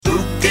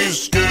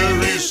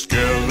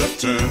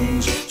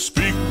skeletons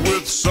speak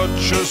with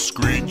such a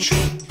screech.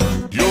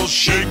 You'll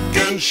shake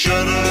and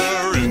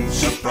shudder in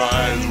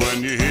surprise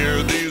when you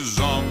hear these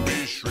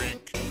zombies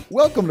shriek.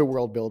 Welcome to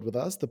World Build with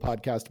Us, the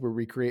podcast where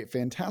we create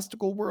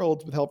fantastical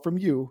worlds with help from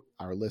you,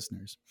 our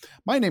listeners.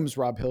 My name is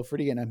Rob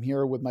Hilferty, and I'm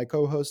here with my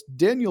co-hosts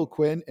Daniel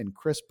Quinn and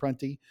Chris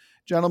Prunty.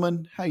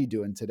 Gentlemen, how you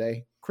doing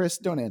today? Chris,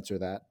 don't answer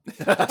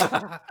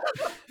that.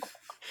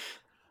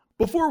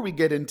 Before we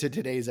get into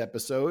today's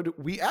episode,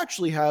 we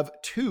actually have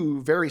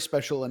two very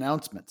special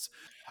announcements.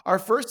 Our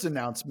first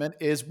announcement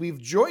is we've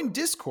joined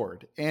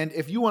Discord, and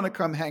if you want to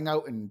come hang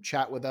out and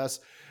chat with us,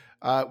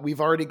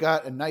 we've already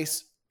got a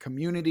nice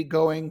community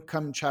going.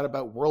 Come chat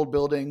about world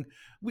building.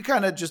 We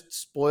kind of just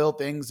spoil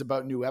things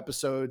about new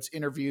episodes,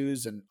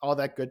 interviews, and all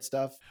that good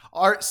stuff.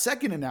 Our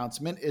second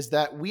announcement is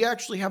that we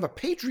actually have a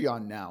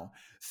Patreon now.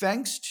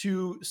 Thanks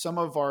to some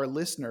of our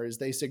listeners,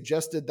 they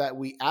suggested that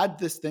we add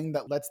this thing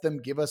that lets them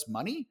give us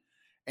money.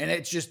 And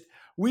it's just,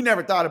 we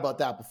never thought about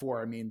that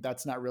before. I mean,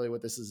 that's not really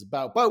what this is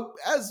about. But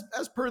as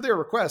per their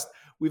request,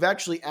 we've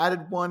actually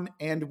added one,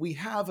 and we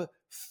have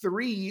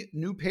 3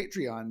 new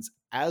Patreons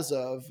as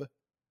of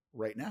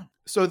right now.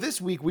 So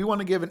this week, we want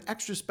to give an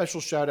extra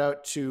special shout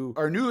out to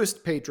our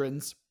newest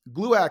patrons,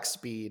 Gluax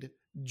Speed,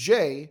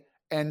 Jay,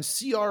 and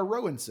C.R.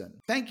 Rowanson.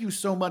 Thank you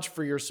so much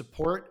for your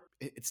support.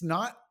 It's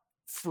not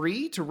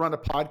free to run a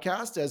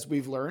podcast, as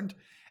we've learned,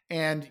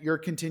 and your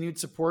continued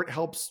support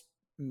helps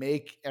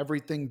make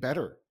everything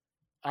better.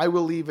 I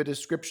will leave a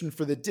description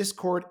for the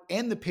Discord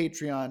and the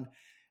Patreon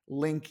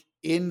link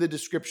in the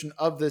description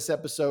of this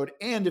episode.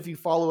 And if you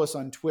follow us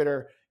on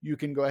Twitter, you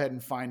can go ahead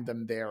and find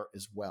them there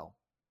as well.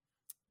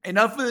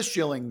 Enough of the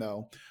shilling,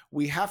 though.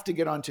 We have to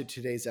get on to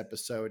today's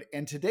episode.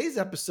 And today's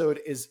episode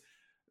is,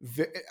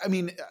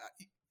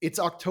 it's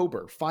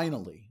October,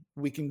 finally.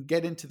 We can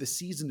get into the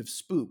season of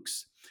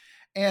spooks.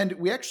 And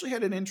we actually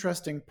had an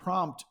interesting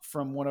prompt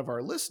from one of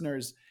our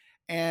listeners.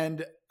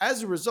 And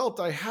as a result,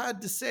 I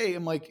had to say,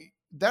 I'm like,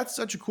 that's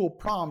such a cool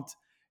prompt.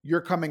 You're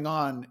coming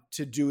on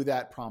to do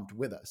that prompt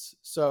with us.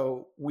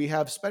 So we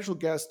have special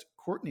guest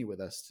Courtney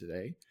with us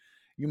today.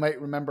 You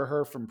might remember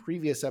her from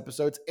previous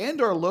episodes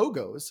and our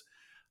logos.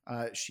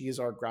 She is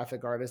our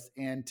graphic artist.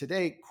 And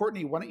today,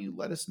 Courtney, why don't you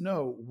let us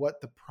know what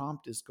the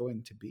prompt is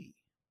going to be?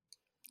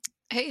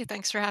 Hey,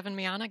 thanks for having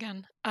me on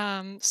again.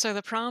 So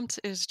the prompt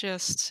is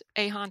just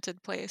a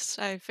haunted place.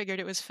 I figured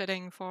it was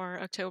fitting for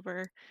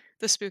October,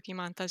 the spooky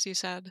month, as you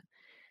said.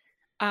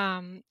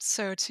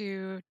 So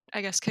to,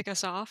 I guess, kick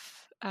us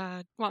off,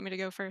 want me to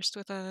go first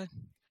with an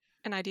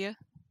idea?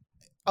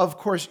 Of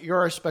course, you're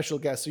our special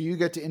guest, so you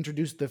get to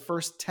introduce the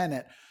first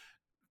tenet.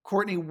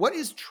 Courtney, what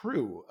is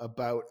true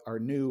about our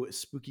new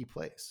spooky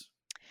place?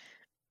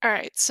 All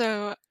right,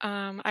 so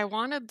I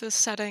wanted the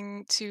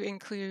setting to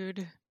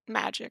include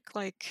magic,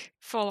 like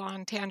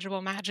full-on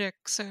tangible magic.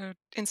 So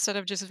instead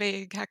of just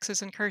vague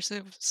hexes and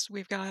cursives,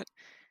 we've got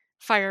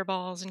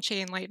fireballs and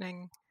chain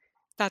lightning,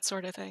 that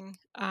sort of thing.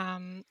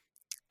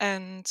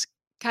 And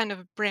kind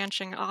of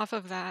branching off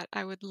of that,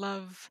 I would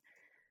love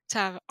to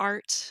have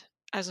art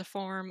as a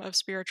form of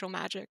spiritual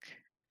magic.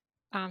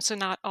 So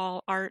not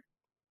all art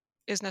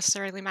is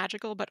necessarily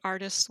magical, but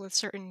artists with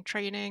certain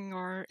training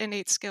or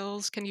innate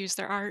skills can use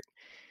their art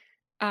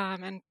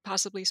and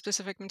possibly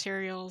specific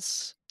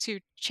materials to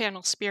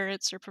channel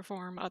spirits or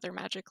perform other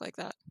magic like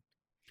that.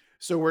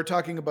 So we're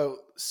talking about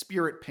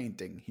spirit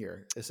painting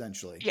here,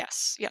 essentially.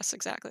 Yes,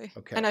 exactly.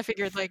 Okay. And I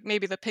figured like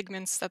maybe the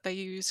pigments that they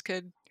use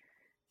could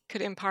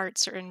impart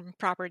certain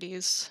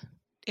properties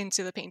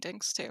into the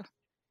paintings too.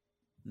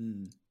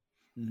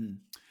 Mm-hmm.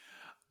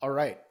 All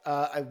right.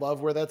 I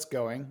love where that's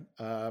going.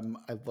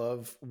 I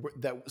love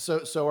that.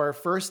 So our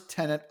first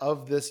tenet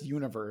of this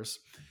universe,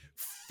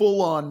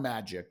 full on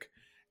magic.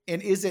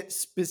 And is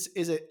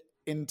it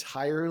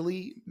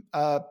entirely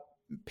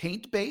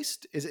paint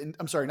based?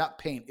 I'm sorry, not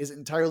paint. Is it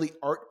entirely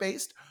art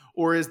based?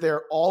 Or is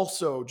there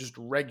also just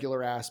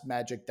regular ass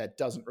magic that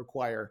doesn't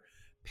require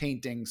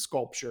painting,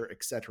 sculpture,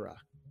 etc.?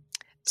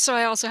 So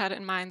I also had it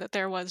in mind that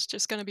there was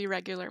just going to be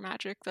regular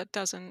magic that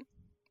doesn't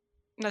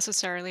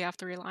necessarily have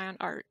to rely on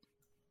art.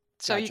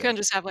 So Gotcha. You can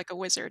just have like a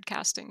wizard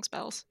casting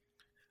spells.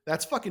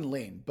 That's fucking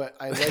lame, but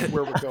I like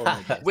where we're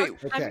going. Wait,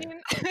 okay. I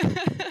mean...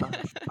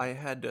 I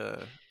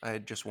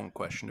had just one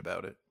question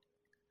about it.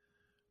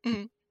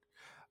 Mm-hmm.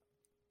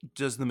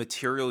 Does the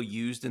material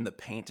used in the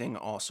painting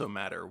also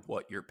matter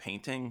what you're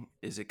painting?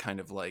 Is it kind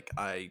of like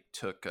I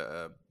took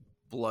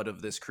blood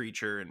of this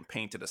creature and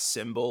painted a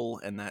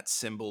symbol, and that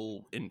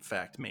symbol in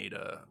fact made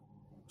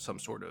some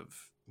sort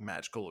of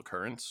magical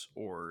occurrence?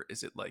 Or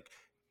is it like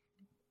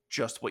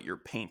just what you're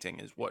painting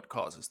is what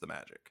causes the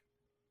magic?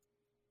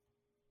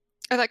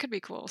 Oh, that could be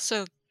cool.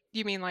 So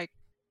you mean like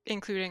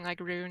including like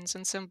runes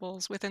and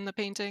symbols within the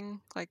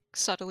painting, like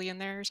subtly in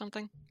there or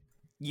something?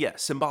 Yeah,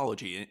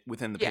 symbology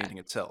within the painting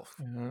itself.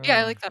 Yeah,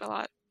 I like that a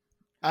lot.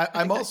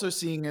 I'm also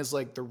seeing as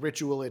like the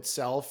ritual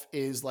itself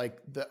is like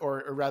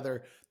or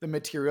rather the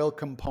material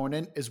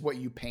component is what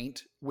you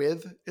paint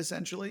with,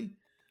 essentially.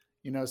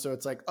 So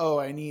it's like, oh,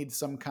 I need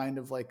some kind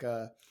of like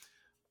a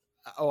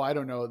I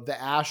don't know, the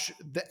ash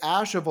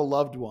of a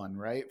loved one,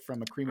 right, from a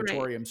Right.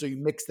 crematorium. So you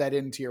mix that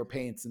into your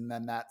paints, and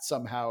then that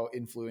somehow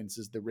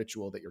influences the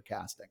ritual that you're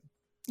casting.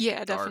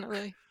 Yeah, Dark.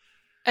 definitely.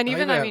 And I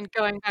even, even I have mean,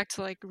 going back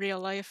to like real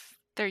life,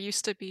 there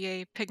used to be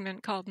a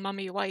pigment called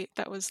mummy white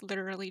that was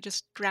literally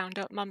just ground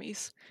up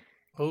mummies.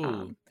 Oh,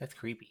 Um, that's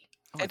creepy.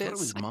 Oh, I it thought it is.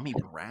 was mummy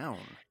brown.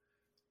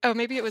 Oh,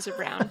 maybe it was a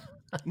brown.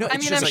 No, I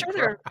it's mean, just I'm like sure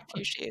there are a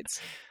few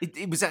shades.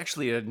 it was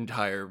actually an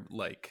entire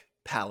like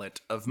palette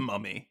of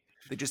mummy.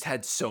 They just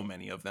had so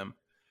many of them.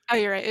 Oh,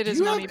 you're right. It Do is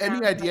you mummy have any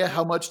brown. idea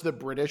how much the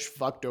British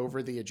fucked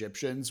over the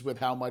Egyptians with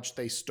how much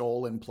they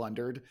stole and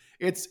plundered?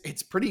 It's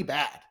pretty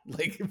bad.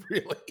 Like,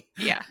 really.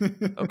 Yeah,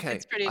 Okay,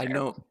 it's pretty I terrible.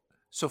 know.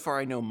 So far,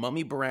 I know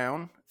mummy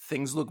brown.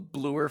 Things look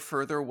bluer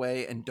further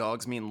away, and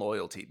dogs mean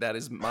loyalty. That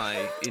is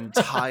my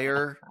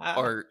entire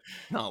art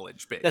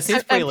knowledge base. That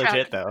seems I'm pretty proud.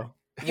 legit, though.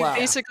 You've Wow.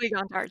 basically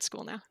gone to art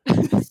school now.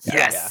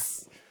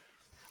 Yes.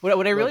 What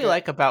I really Look at-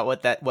 like about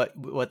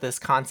what this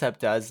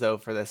concept does, though,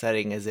 for the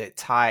setting is it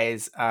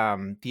ties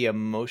the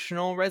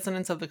emotional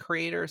resonance of the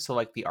creator, so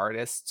like the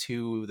artist,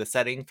 to the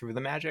setting through the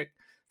magic.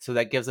 So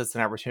that gives us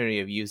an opportunity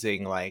of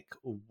using like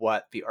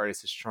what the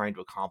artist is trying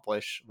to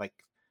accomplish, like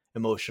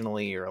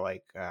emotionally or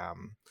like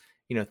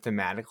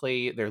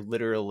thematically. They're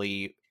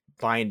literally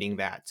binding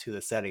that to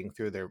the setting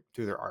through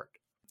their art.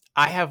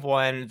 I have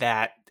one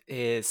that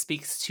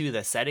speaks to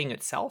the setting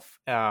itself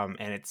and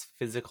its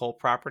physical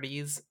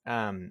properties.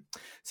 So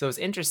I was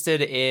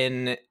interested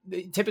in,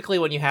 typically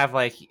when you have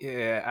like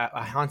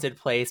a haunted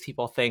place,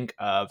 people think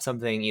of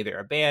something either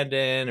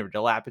abandoned or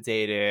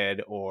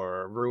dilapidated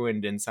or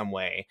ruined in some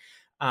way.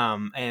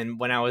 And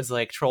when I was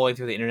like trolling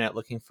through the internet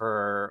looking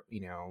for,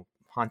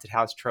 haunted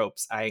house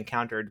tropes, I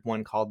encountered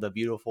one called The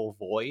Beautiful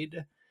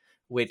Void,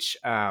 which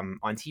on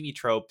TV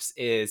Tropes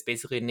is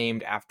basically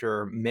named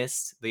after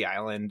Myst, the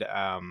island.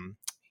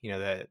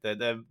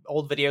 The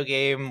old video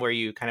game where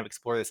you kind of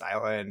explore this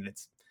island.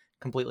 It's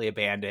completely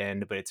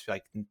abandoned, but it's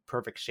like in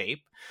perfect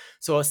shape.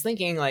 So I was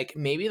thinking like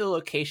maybe the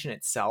location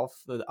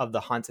itself of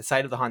the haunted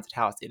site of the haunted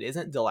house, it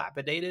isn't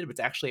dilapidated, but it's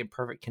actually in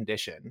perfect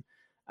condition.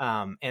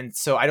 And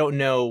so I don't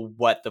know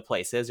what the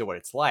place is or what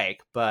it's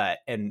like,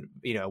 and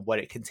what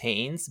it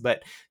contains,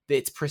 but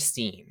it's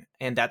pristine,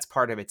 and that's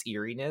part of its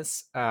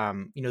eeriness.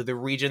 The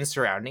region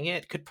surrounding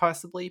it could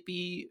possibly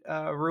be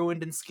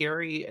ruined and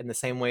scary in the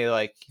same way,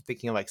 like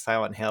thinking of like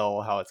Silent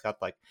Hill, how it's got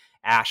like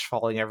ash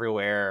falling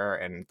everywhere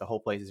and the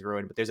whole place is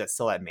ruined, but there's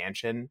still that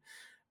mansion.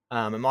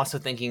 I'm also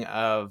thinking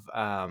of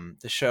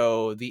the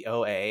show The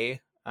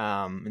OA.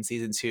 In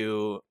season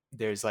 2,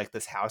 there's like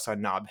this house on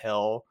Nob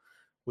Hill,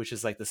 which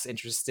is like this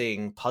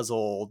interesting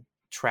puzzle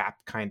trap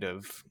kind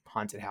of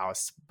haunted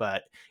house,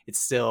 but it's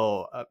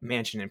still a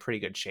mansion in pretty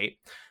good shape.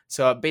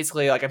 So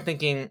basically, like, I'm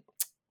thinking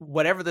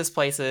whatever this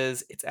place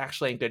is, it's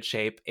actually in good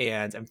shape.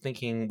 And I'm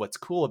thinking what's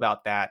cool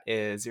about that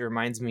is it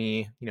reminds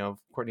me,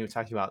 Courtney was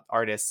talking about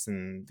artists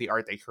and the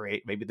art they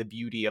create. Maybe the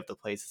beauty of the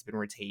place has been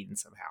retained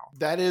somehow.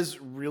 That is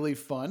really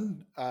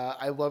fun.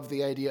 I love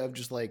the idea of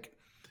just like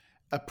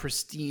a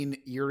pristine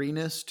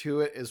eeriness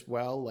to it as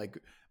well. Like,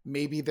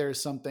 maybe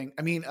there's something,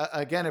 I mean,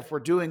 again, if we're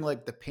doing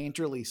like the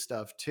painterly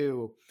stuff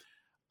too,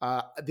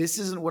 this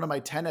isn't one of my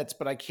tenets,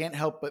 but I can't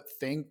help but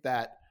think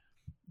that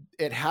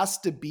it has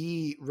to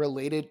be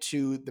related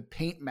to the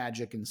paint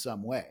magic in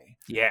some way.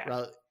 Yeah.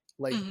 Right?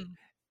 Like, Mhm.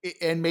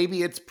 and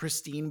maybe it's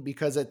pristine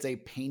because it's a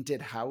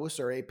painted house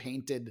or a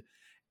painted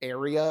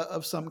area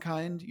of some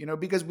kind,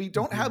 because we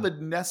don't have a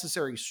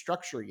necessary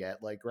structure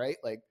yet. Like, right.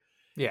 Like,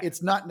 Yeah.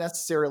 it's not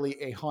necessarily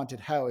a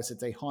haunted house.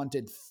 It's a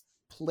haunted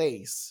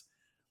place.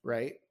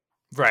 Right.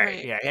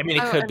 Right. Yeah. I mean,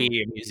 it Oh, could and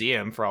be a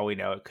museum for all we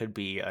know. It could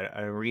be an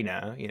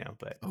arena,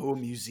 but Oh, a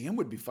museum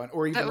would be fun,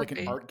 or even that would like an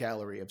be. art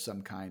gallery of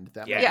some kind.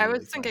 That Yeah. might Yeah, be I really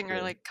was fun thinking are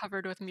too. like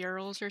covered with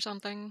murals or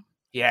something. Could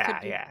Yeah.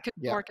 be Yeah. could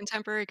be Yeah. more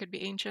contemporary, could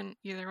be ancient,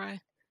 either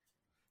way.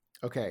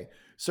 Okay,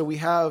 so we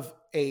have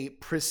a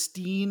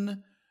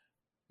pristine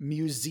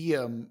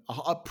museum,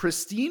 a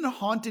pristine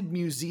haunted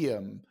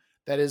museum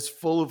that is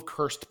full of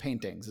cursed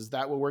paintings. Is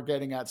that what we're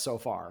getting at so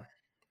far?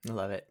 I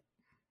love it.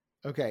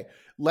 Okay,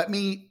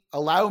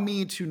 allow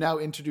me to now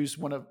introduce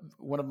one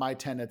of my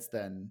tenets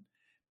then,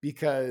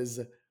 because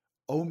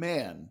oh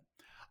man,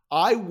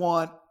 I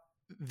want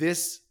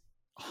this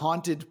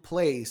haunted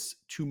place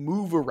to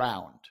move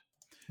around.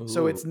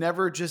 So it's Ooh.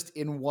 never just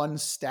in one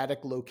static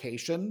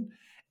location.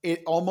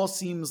 It almost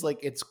seems like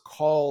it's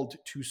called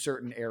to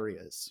certain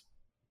areas.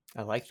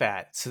 I like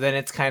that. So then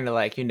it's kind of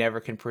like you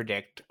never can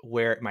predict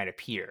where it might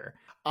appear.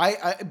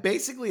 I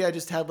basically I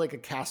just had like a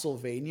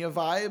Castlevania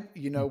vibe,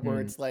 where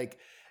Mhm. it's like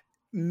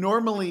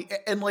normally,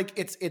 and like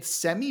it's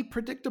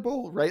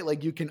semi-predictable, right?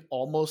 Like you can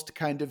almost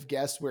kind of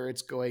guess where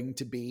it's going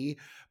to be,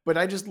 but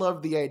I just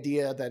love the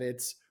idea that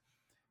it's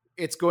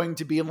going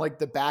to be in like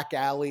the back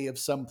alley of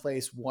some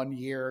place 1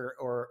 year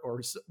or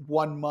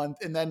 1 month,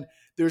 and then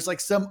there's like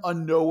some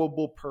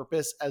unknowable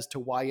purpose as to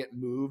why it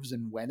moves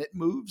and when it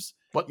moves.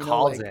 What You know,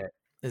 calls like it?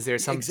 Is there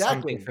something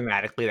exactly,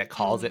 thematically that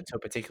calls Mhm. it to a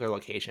particular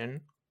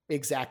location?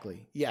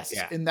 exactly, yes,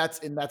 Yeah. and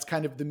that's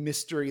kind of the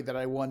mystery that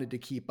I wanted to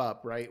keep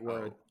up, right?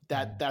 Where Oh,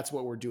 that's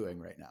what we're doing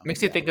right now.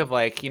 Makes you think of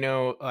like,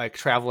 like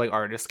traveling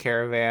artist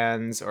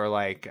caravans or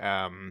like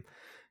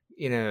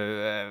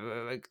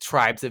like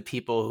tribes of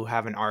people who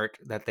have an art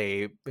that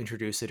they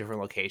introduce to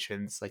different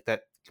locations. Like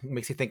that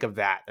makes you think of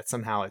that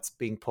somehow it's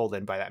being pulled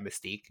in by that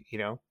mystique,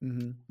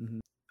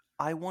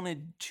 I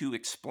wanted to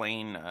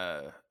explain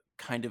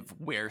kind of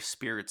where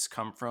spirits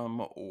come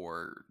from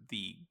or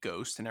the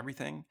ghost and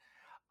everything.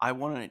 I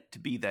wanted it to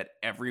be that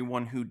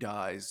everyone who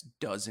dies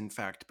does in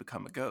fact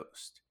become a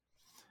ghost.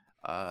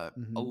 A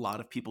lot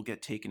of people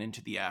get taken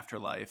into the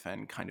afterlife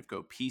and kind of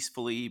go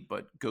peacefully,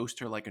 but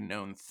ghosts are like a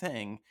known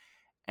thing.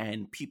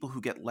 And people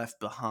who get left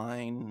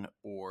behind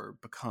or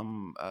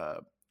become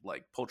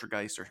like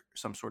poltergeist or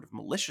some sort of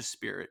malicious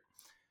spirit,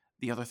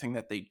 the other thing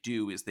that they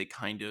do is they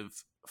kind of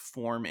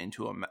form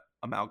into an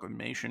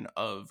amalgamation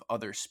of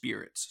other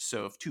spirits.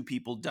 So if two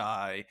people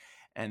die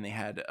and they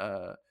had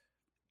a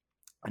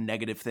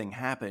negative thing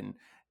happen,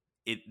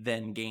 it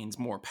then gains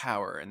more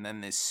power, and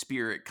then this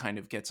spirit kind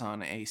of gets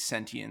on a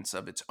sentience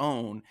of its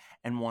own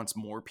and wants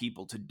more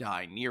people to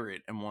die near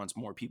it and wants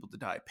more people to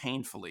die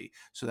painfully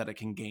so that it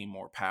can gain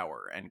more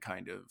power and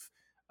kind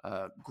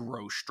of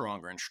grow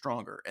stronger and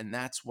stronger. And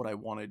that's what I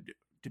wanted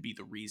to be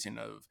the reason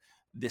of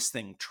this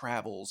thing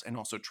travels and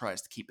also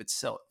tries to keep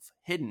itself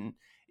hidden,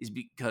 is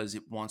because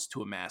it wants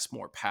to amass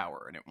more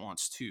power and it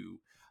wants to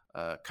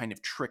kind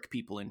of trick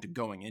people into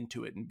going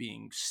into it and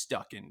being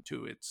stuck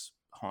into its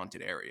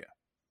haunted area.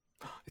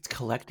 It's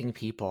collecting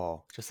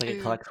people, just like it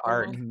Ooh, collects cool.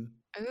 art. Ooh,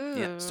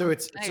 Yeah. So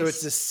it's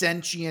nice. a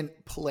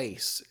sentient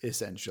place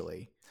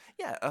essentially.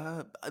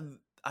 Yeah,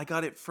 I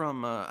got it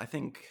from I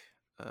think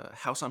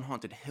House on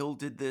Haunted Hill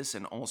did this,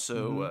 and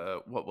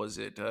also what was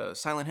it?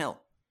 Silent Hill.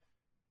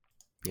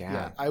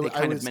 Yeah. I They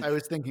kind of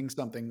was thinking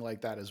something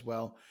like that as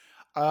well.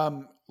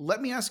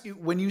 Let me ask you,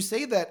 when you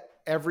say that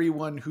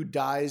everyone who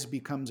dies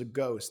becomes a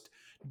ghost,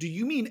 do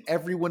you mean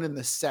everyone in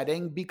the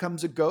setting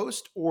becomes a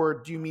ghost,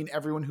 or do you mean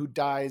everyone who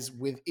dies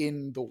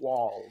within the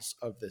walls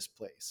of this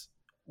place?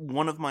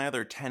 One of my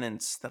other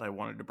tenets that I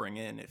wanted to bring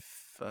in,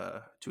 if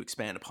to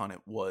expand upon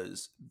it,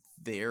 was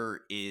there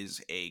is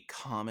a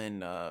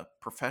common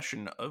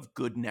profession of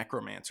good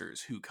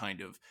necromancers who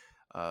kind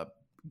of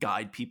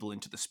guide people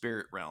into the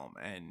spirit realm,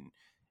 and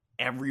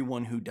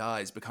everyone who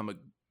dies become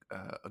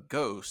a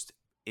ghost.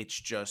 It's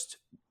just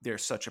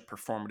there's such a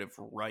performative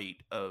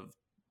rite of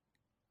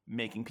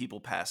making people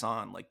pass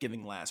on, like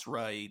giving last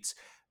rites,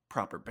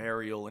 proper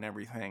burial, and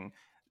everything.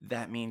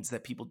 That means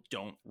that people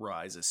don't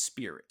rise as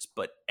spirits.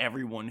 But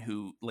everyone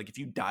who, like, if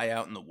you die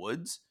out in the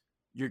woods,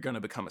 you're going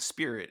to become a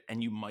spirit,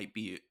 and you might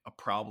be a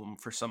problem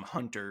for some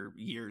hunter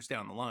years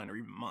down the line or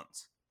even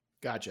months.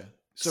 Gotcha.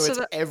 So So it's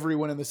that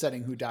everyone in the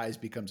setting who dies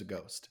becomes a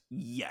ghost.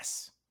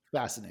 Yes.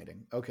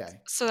 Fascinating.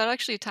 Okay. so that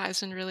actually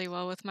ties in really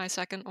well with my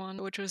second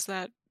one, which was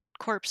that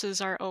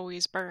corpses are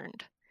always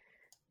burned.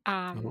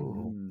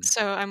 Ooh.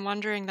 So I'm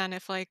wondering then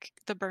if like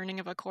the burning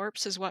of a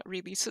corpse is what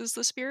releases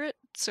the spirit.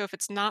 So if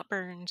it's not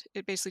burned,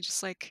 it basically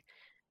just like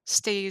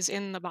stays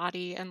in the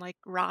body and like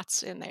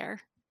rots in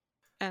there.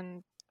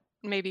 And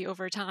maybe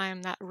over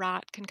time that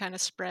rot can kind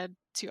of spread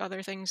to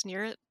other things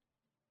near it.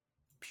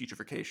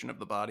 Putrefaction of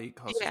the body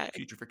causes Yeah,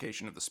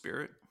 putrefaction of the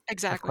spirit. I have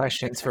exactly.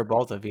 questions for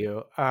both of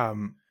you.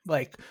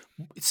 Like,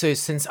 so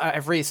since so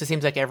it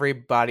seems like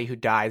everybody who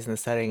dies in the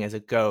setting is a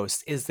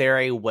ghost, is there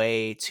a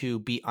way to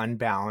be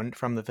unbound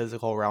from the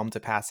physical realm to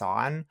pass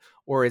on,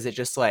 or is it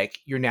just like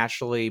you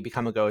naturally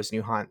become a ghost and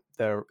you haunt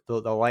the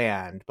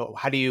land? But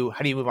how do you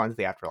move on to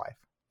the afterlife?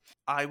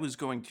 I was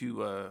going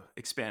to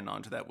expand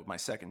onto that with my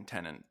second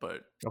tenant,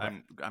 but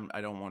Okay.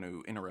 I don't want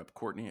to interrupt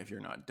Courtney if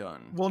you're not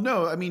done. Well,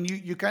 no, I mean,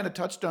 you kind of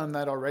touched on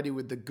that already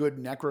with the good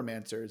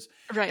necromancers.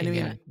 Right. And I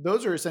mean, Yeah.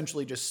 those are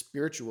essentially just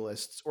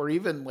spiritualists or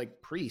even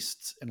like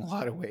priests in a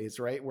lot of ways,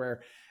 right?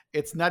 Where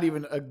it's not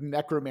even a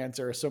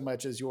necromancer so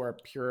much as you're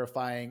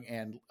purifying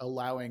and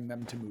allowing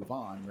them to move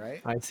on,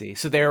 right? I see.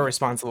 So they're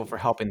responsible for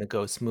helping the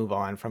ghosts move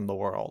on from the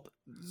world.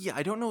 Yeah,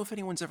 I don't know if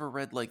anyone's ever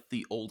read like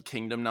the Old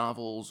Kingdom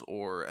novels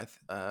or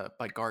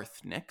by Garth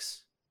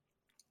Nix.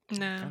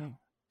 No.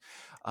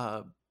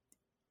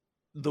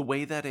 The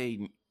way that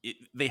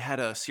they had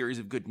a series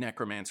of good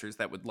necromancers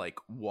that would like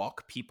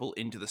walk people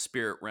into the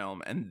spirit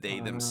realm, and they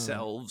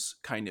themselves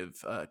kind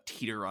of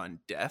teeter on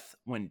death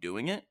when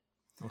doing it.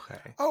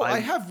 Okay. Oh, I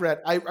have read.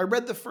 I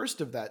read the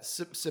first of that,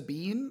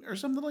 Sabine or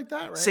something like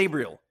that, right?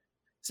 Sabriel.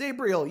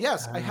 Sabriel,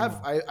 yes, I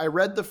have. I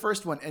read the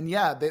first one, and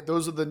yeah,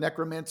 those are the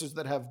necromancers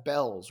that have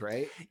bells,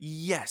 right?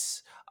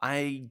 Yes,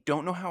 I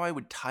don't know how I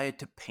would tie it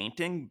to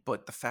painting,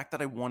 but the fact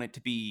that I want it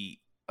to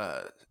be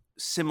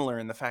similar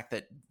in the fact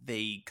that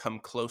they come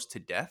close to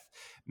death,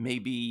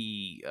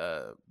 maybe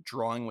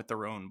drawing with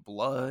their own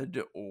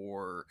blood,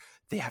 or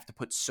they have to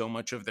put so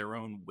much of their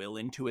own will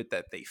into it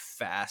that they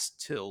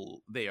fast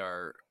till they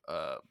are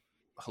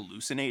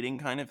hallucinating,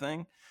 kind of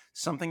thing.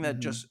 Something that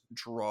just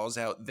draws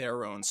out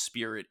their own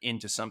spirit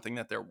into something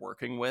that they're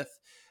working with.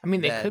 I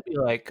mean, they could be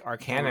like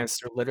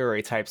arcanists or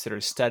literary types that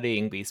are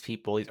studying these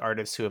people, these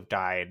artists who have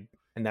died,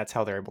 and that's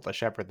how they're able to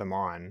shepherd them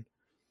on.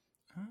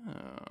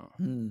 Oh.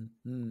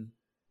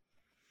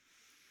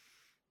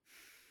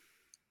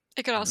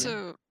 It could Yeah.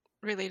 also,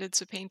 related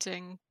to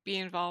painting, be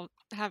involved,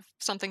 have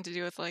something to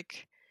do with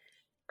like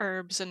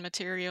herbs and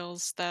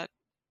materials that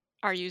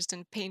are used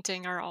in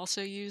painting are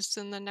also used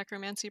in the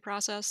necromancy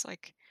process.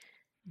 Like,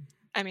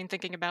 I mean,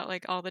 thinking about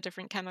like all the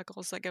different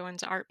chemicals that go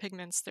into art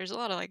pigments, there's a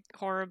lot of like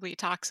horribly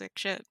toxic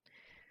shit.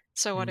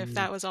 So what if Mm.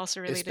 that was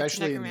also related to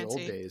Especially in the old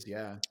necromancy? days,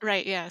 yeah.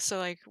 Right, yeah. So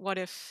like what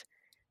if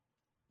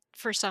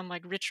for some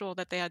like ritual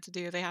that they had to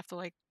do, they have to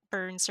like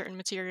burn certain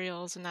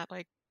materials and that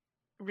like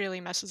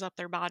really messes up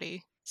their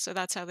body. So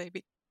that's how they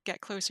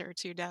get closer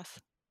to death.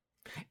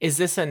 Is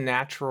this a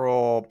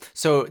natural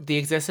so the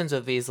existence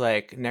of these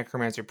like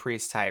necromancer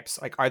priest types,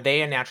 like are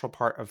they a natural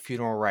part of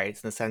funeral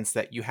rites in the sense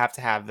that you have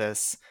to have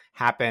this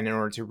happen in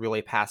order to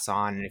really pass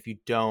on? And if you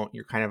don't,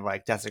 you're kind of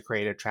like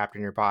desecrated, trapped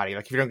in your body.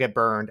 Like if you don't get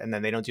burned and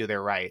then they don't do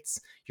their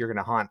rites, you're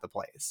gonna haunt the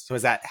place. So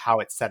is that how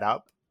it's set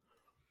up?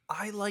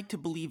 I like to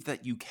believe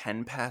that you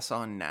can pass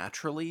on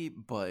naturally,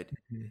 but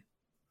Mhm.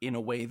 in a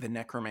way the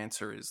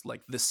necromancer is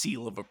like the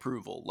seal of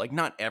approval. Like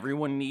not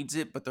everyone needs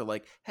it, but they're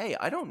like, hey,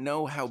 I don't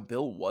know how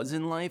Bill was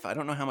in life, I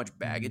don't know how much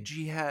baggage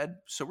he had,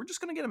 so we're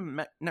just gonna get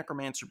a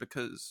necromancer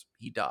because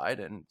he died,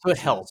 and So it this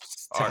is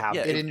helps to our have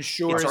yeah It it.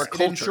 ensures our it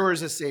culture.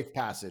 ensures a safe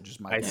passage, is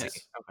my I see.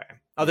 guess. Okay.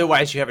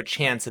 Otherwise, you have a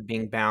chance of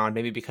being bound,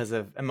 maybe because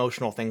of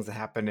emotional things that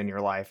happened in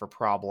your life or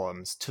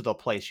problems to the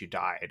place you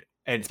died,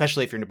 and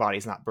especially if your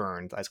body's not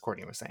burned, as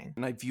Courtney was saying.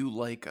 And I view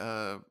like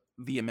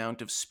the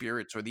amount of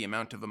spirits or the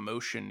amount of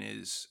emotion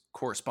is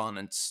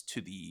correspondence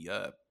to the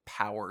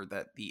power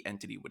that the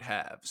entity would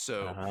have.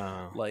 So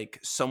Oh. like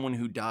someone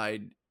who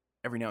died,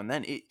 every now and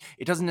then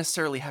it doesn't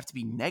necessarily have to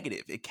be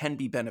negative, it can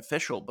be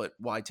beneficial, but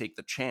why take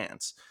the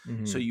chance?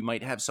 So Mhm. you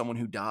might have someone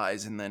who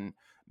dies, and then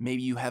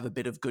maybe you have a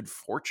bit of good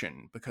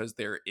fortune because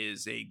there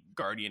is a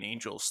guardian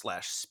angel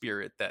slash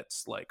spirit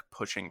that's like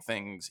pushing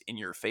things in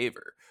your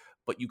favor.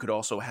 But you could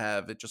also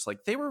have it just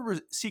like they were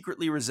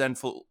secretly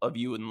resentful of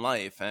you in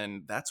life,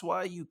 and that's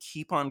why you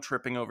keep on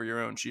tripping over your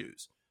own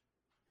shoes.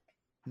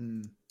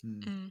 Hmm, hmm.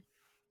 Mm.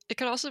 It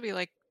could also be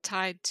like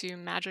tied to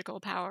magical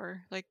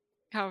power, like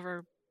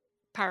however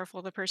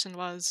powerful the person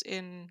was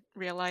in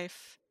real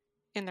life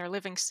in their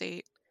living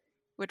state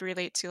would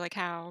relate to like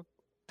how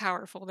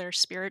powerful their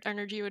spirit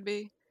energy would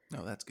be.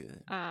 Oh, that's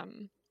good.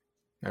 Um,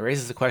 It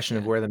raises the question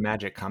of yeah, where the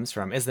magic comes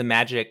from. Is the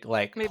magic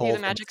like maybe the pulled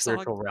from the magic's all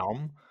spiritual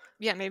realm?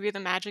 yeah, maybe the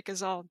magic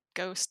is all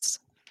ghosts.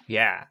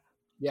 Yeah.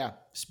 Yeah,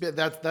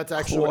 that's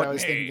actually what I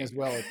was thinking Courtney. as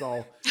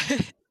well.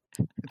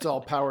 It's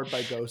all powered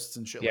by ghosts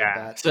and shit like Yeah.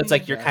 that. So it's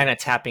like you're Yeah. kind of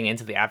tapping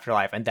into the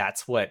afterlife, and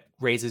that's what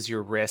raises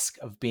your risk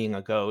of being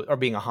a ghost or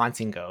being a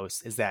haunting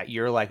ghost, is that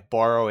you're like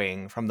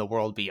borrowing from the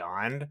world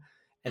beyond.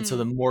 And so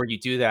the Mm. more you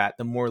do that,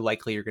 the more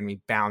likely you're going to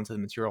be bound to the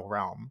material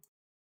realm.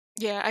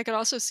 Yeah, I could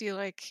also see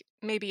like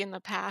maybe in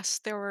the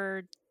past there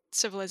were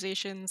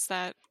civilizations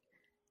that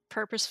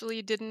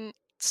purposefully didn't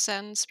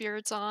send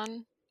spirits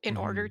on in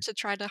order Mhm. to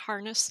try to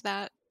harness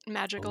that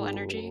magical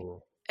energy.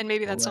 Ooh. And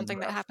maybe Oh, that's that's something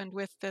that rough. happened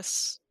with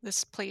this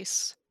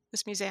place,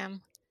 this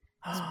museum.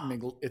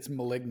 It's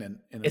malignant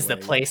in a Is the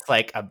way. place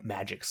like a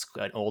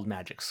an old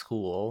magic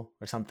school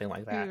or something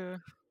like that? Ooh.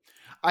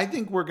 I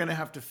think we're gonna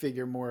have to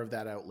figure more of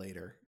that out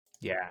later.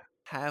 Yeah.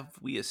 Have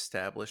we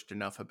established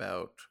enough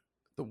about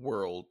the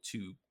world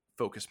to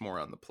focus more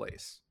on the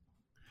place?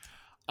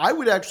 I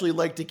would actually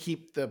like to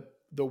keep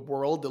the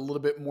world a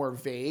little bit more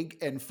vague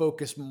and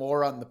focus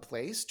more on the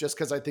place, just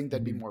because I think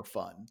that'd be Mhm. more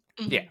fun.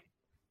 Mhm. Yeah.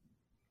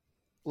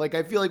 Like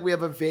I feel like we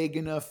have a vague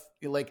enough,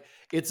 like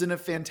it's in a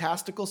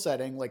fantastical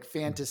setting, like Mm-hmm.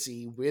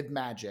 fantasy with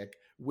magic,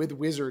 with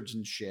wizards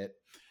and shit.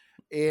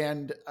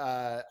 And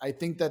I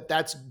think that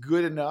that's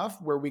good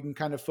enough where we can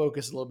kind of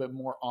focus a little bit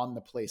more on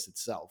the place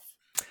itself.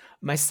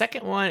 My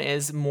second one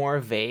is more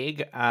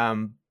vague,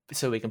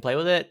 so we can play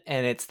with it,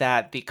 and it's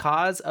that the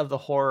cause of the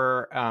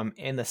horror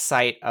in the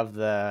site of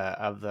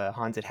the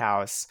haunted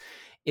house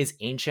is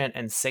ancient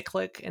and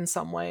cyclic in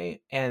some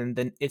way, and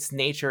then its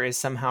nature is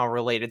somehow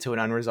related to an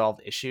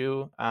unresolved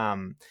issue.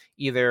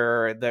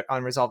 Either the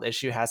unresolved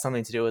issue has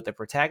something to do with the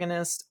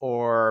protagonist,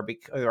 or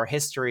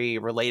history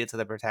related to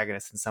the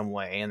protagonist in some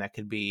way, and that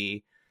could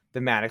be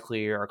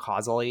thematically or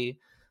causally.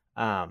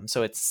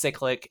 So it's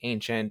cyclic,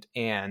 ancient,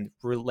 and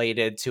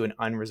related to an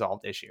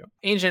unresolved issue.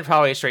 Ancient,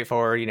 probably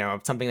straightforward,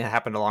 something that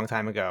happened a long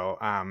time ago.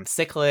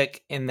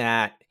 Cyclic in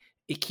that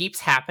it keeps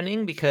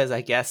happening because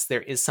I guess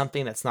there is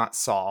something that's not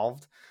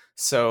solved.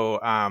 So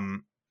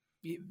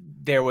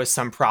there was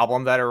some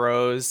problem that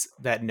arose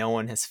that no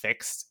one has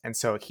fixed. And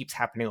so it keeps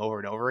happening over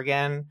and over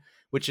again,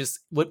 which is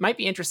what might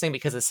be interesting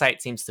because the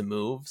site seems to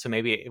move. So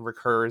maybe it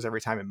recurs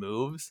every time it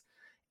moves.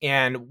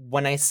 And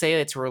when I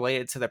say it's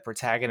related to the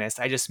protagonist,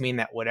 I just mean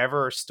that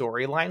whatever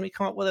storyline we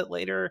come up with it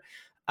later,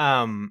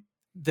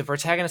 the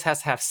protagonist has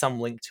to have some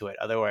link to it.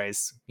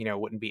 Otherwise, it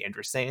wouldn't be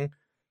interesting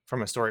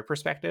from a story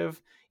perspective.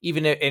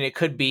 And it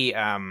could be,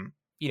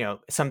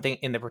 something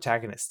in the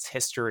protagonist's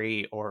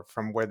history or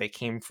from where they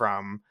came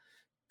from,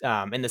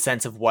 in the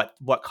sense of what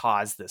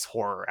caused this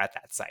horror at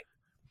that site.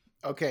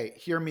 Okay,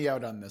 hear me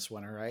out on this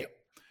one, all right?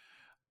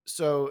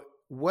 So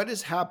what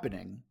is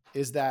happening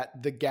is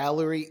that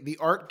the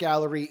art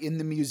gallery in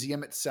the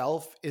museum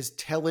itself is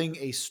telling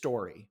a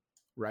story,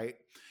 right?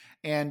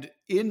 And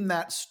in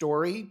that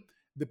story,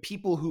 the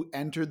people who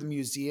enter the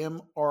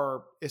museum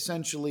are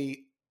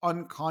essentially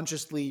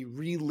unconsciously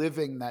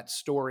reliving that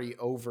story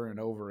over and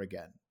over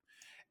again.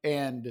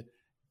 And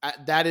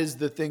that is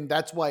the thing.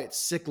 That's why it's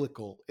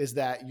cyclical, is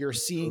that you're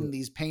seeing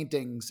these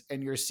paintings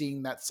and you're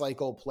seeing that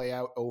cycle play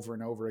out over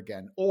and over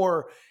again.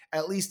 Or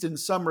at least in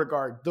some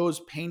regard, those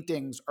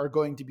paintings are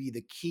going to be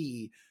the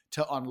key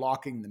to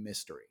unlocking the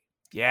mystery.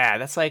 Yeah,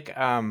 that's like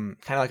kind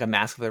of like a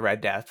Mask of the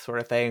Red Death sort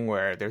of thing,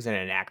 where there's an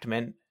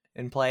enactment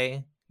in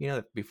play,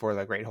 before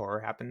the great horror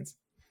happens.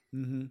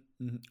 Mm-hmm,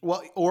 mm-hmm.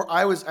 Well, or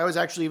I was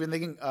actually even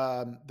thinking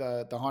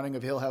the Haunting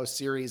of Hill House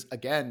series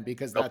again,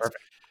 because that's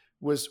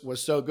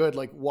was so good.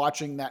 Like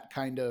watching that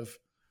kind of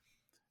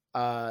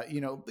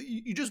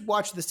you just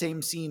watch the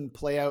same scene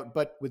play out,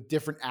 but with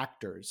different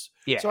actors.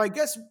 Yeah. So I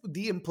guess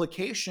the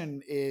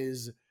implication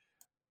is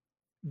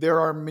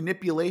there are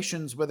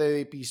manipulations, whether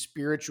they be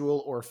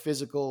spiritual or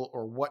physical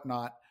or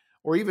whatnot,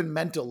 or even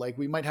mental. Like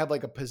we might have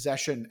like a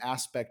possession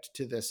aspect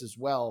to this as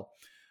well,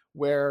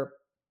 where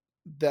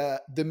the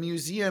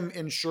museum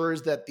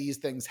ensures that these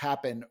things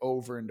happen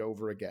over and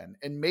over again.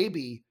 And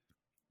maybe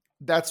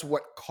that's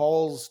what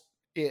calls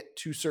it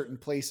to certain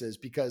places,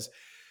 because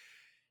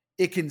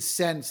it can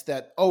sense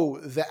that, oh,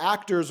 the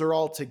actors are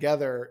all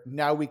together.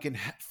 Now we can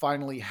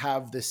finally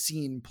have the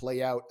scene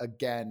play out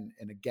again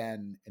and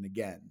again and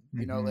again,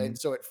 and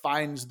so it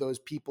finds those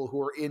people who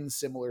are in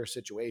similar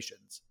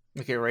situations.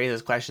 Okay,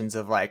 raises questions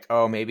of like,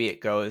 oh, maybe it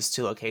goes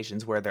to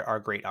locations where there are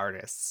great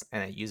artists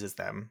and it uses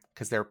them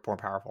because they're more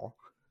powerful.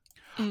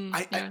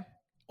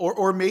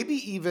 Or maybe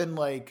even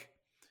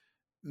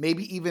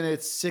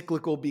it's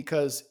cyclical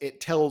because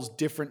it tells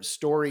different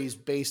stories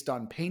based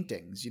on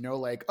paintings,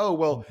 like, oh,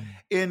 well,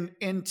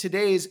 in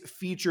today's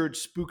featured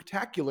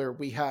spooktacular,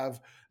 we have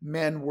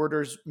man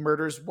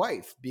murders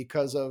wife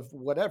because of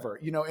whatever,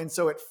 and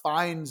so it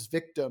finds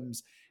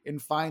victims and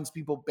finds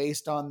people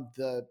based on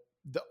the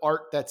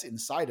art that's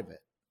inside of it.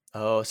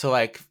 Oh, so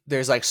like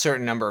there's like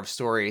certain number of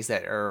stories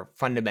that are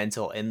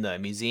fundamental in the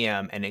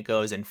museum, and it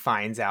goes and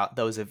finds out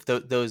those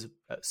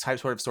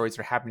types of stories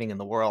that are happening in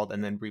the world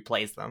and then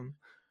replays them.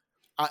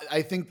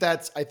 I think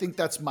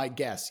that's my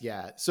guess.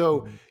 Yeah.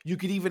 So you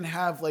could even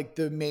have like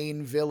the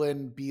main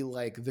villain be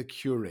like the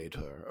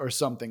curator or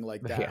something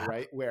like that,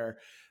 right? Where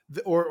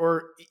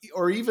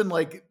or even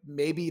like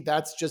maybe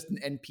that's just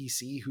an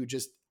NPC who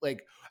just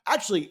like,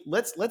 actually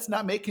let's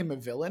not make him a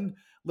villain.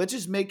 Let's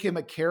just make him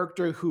a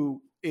character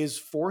who is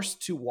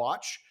forced to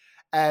watch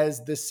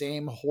as the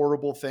same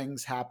horrible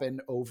things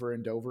happen over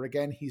and over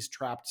again. He's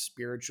trapped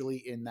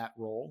spiritually in that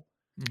role.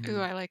 Ooh,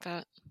 I like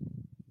that.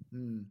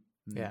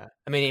 Yeah.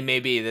 I mean, it may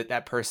be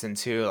that person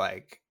too,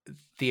 like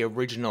the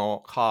original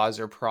cause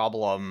or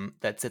problem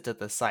that sits at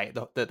the site,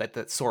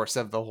 the source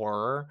of the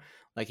horror,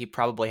 like he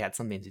probably had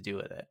something to do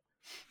with it.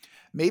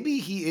 Maybe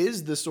he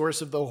is the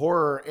source of the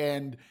horror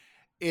and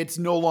it's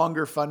no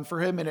longer fun for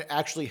him, and it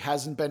actually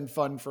hasn't been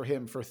fun for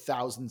him for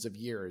thousands of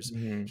years.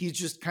 He's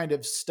just kind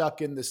of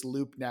stuck in this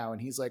loop now,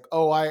 and he's like,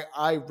 oh,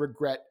 I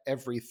regret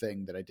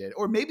everything that I did.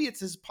 Or maybe it's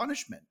his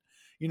punishment.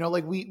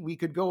 Like we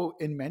could go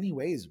in many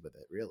ways with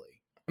it,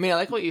 really. I mean, I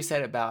like what you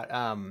said about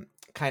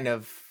kind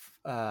of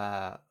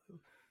what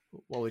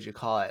would you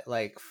call it?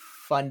 Like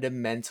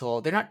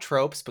fundamental. They're not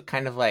tropes, but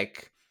kind of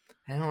like,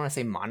 I don't want to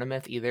say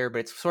monomyth either, but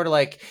it's sort of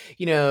like,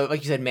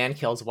 like you said, man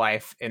kills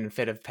wife in a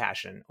fit of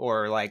passion,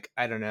 or like,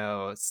 I don't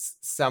know,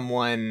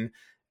 someone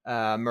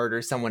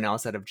murders someone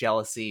else out of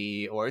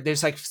jealousy, or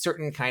there's like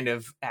certain kind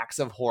of acts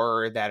of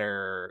horror that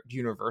are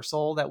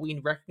universal that we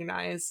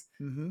recognize.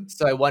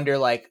 So I wonder,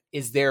 like,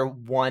 is there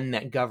one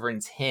that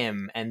governs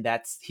him, and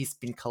he's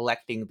been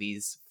collecting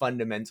these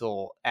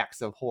fundamental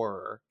acts of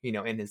horror,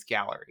 in his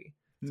gallery.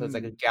 So it's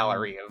like a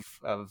gallery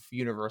of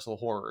universal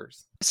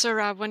horrors. So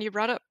Rob, when you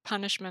brought up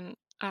punishment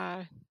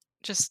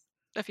just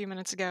a few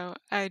minutes ago,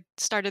 I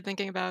started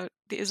thinking about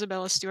the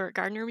Isabella Stewart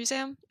Gardner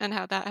Museum and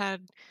how that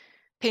had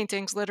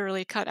paintings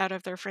literally cut out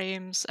of their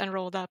frames and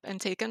rolled up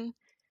and taken.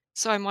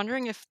 So I'm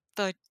wondering if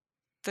the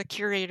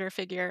curator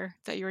figure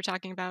that you were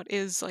talking about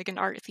is like an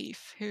art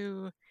thief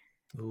who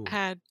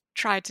had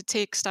tried to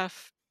take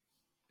stuff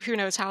who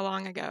knows how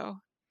long ago,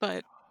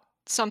 but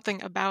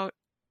something about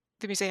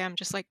the museum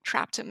just like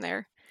trapped him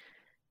there.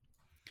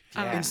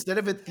 Instead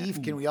of a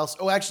thief, can we also?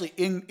 Oh, actually,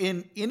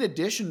 in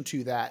addition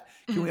to that,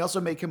 can we also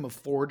make him a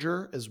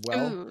forger as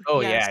well?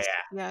 Ooh, yes.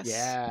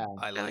 Yeah.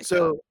 I like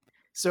so.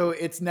 So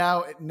it's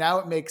now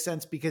it makes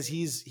sense, because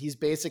he's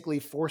basically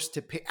forced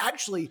to pay.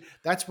 Actually,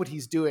 that's what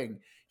he's doing.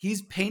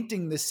 He's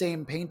painting the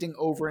same painting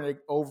over and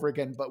over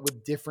again, but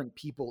with different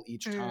people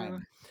each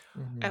time.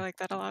 I like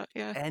that a lot.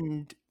 Yeah.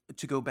 And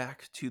to go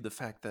back to the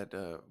fact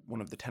that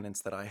one of the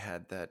tenets that I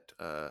had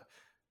that.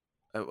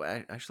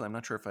 Actually, I'm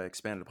not sure if I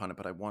expanded upon it,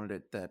 but I wanted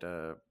it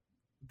that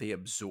they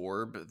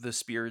absorb the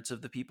spirits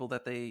of the people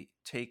that they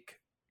take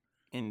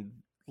and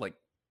like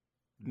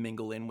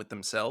mingle in with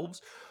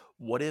themselves.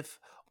 What if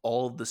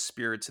all of the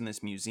spirits in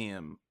this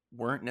museum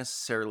weren't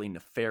necessarily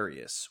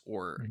nefarious,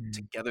 or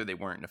together they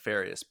weren't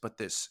nefarious, but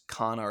this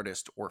con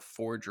artist or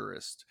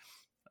forgerist,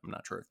 I'm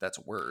not sure if that's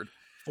a word,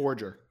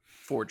 forger,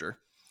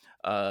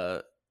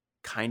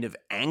 kind of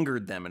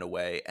angered them in a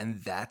way,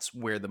 and that's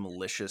where the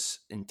malicious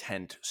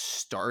intent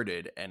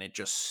started, and it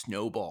just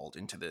snowballed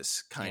into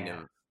this kind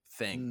of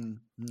thing.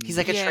 He's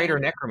like a traitor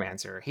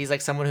necromancer. He's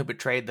like someone who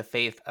betrayed the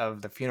faith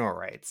of the funeral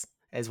rites,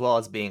 as well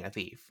as being a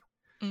thief.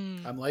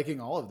 I'm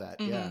liking all of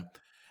that. Yeah.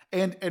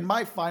 And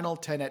my final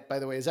tenet, by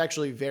the way, is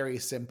actually very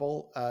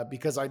simple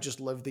because I just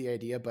love the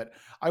idea, but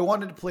I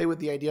wanted to play with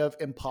the idea of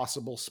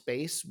impossible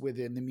space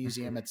within the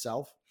museum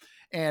itself.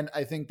 And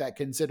I think that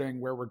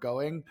considering where we're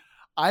going,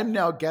 I'm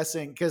now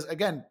guessing, because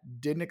again,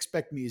 didn't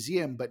expect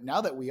museum, but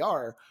now that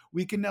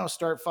we can now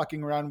start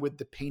fucking around with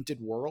the painted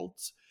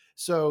worlds.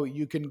 So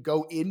you can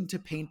go into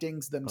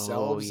paintings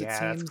themselves, it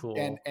seems,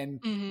 cool. and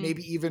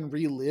maybe even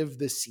relive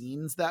the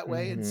scenes that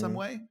way in some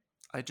way.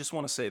 I just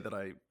want to say that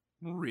I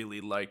really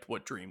liked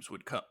What Dreams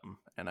Would Come,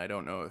 and I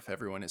don't know if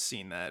everyone has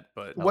seen that,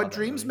 but What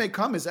Dreams May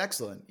Come is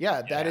excellent.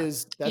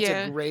 That's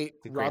a great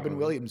Robin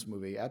Williams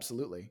movie.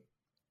 Absolutely.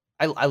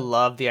 I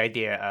love the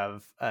idea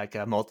of like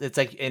it's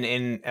like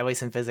in at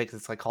least in physics,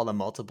 it's like called a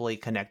multiply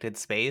connected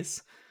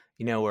space,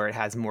 where it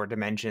has more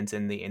dimensions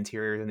in the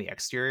interior than the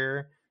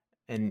exterior.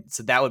 And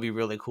so that would be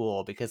really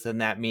cool, because then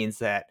that means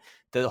that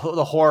the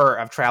horror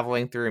of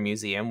traveling through a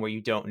museum where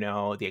you don't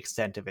know the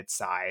extent of its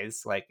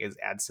size,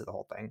 adds to the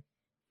whole thing.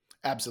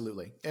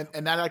 Absolutely.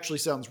 And that actually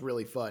sounds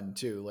really fun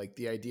too. Like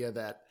the idea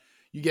that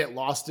you get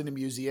lost in a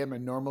museum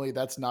and normally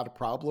that's not a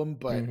problem,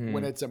 but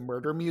when it's a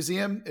murder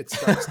museum, it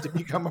starts to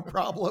become a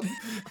problem.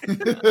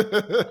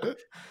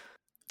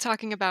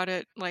 Talking about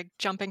it, like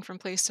jumping from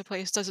place to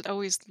place, does it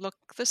always look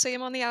the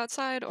same on the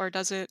outside, or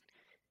does it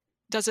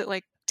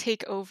like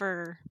take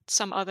over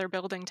some other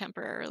building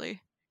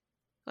temporarily?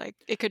 Like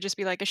it could just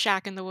be like a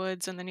shack in the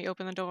woods, and then you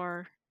open the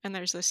door and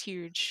there's this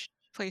huge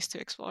place to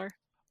explore.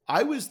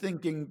 I was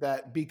thinking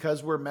that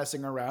because we're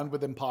messing around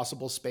with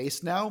impossible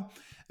space now,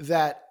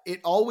 that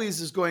it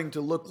always is going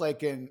to look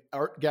like an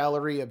art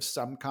gallery of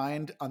some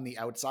kind on the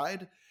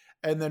outside.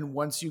 And then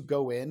once you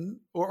go in,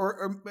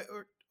 or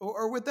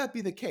would that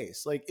be the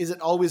case? Like, is it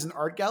always an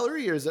art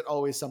gallery, or is it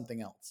always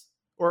something else?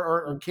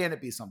 Or can it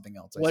be something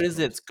else? What is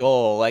its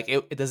goal?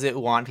 Like, does it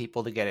want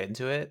people to get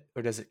into it,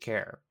 or does it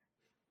care?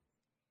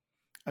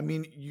 I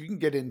mean, you can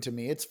get into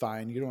me. It's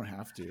fine. You don't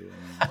have to.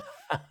 I mean...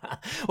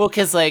 Well,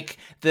 because like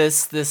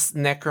this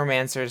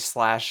necromancer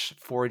 /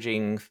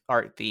 forging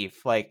art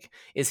thief, like,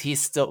 is he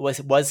still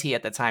was he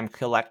at the time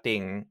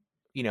collecting,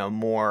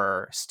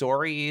 more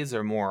stories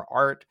or more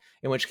art?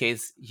 In which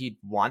case, he'd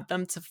want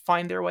them to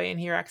find their way in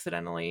here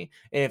accidentally.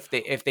 And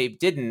if they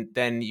didn't,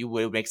 then it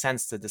would make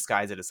sense to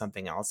disguise it as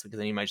something else, because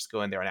then you might just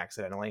go in there and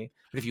accidentally.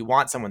 But if you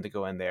want someone to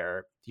go in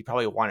there, you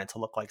probably want it to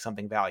look like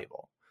something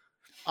valuable.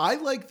 I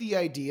like the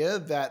idea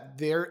that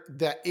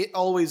it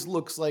always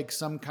looks like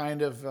some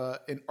kind of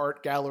an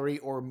art gallery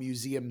or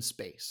museum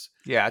space.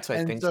 Yeah, that's what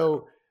I think.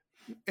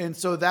 And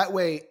so that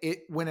way,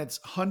 when it's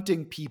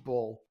hunting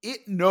people,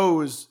 it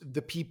knows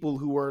the people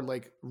who are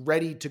like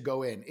ready to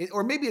go in,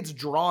 or maybe it's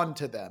drawn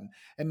to them,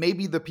 and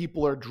maybe the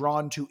people are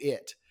drawn to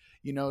it.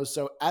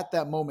 So at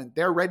that moment,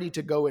 they're ready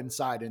to go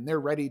inside, and they're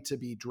ready to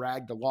be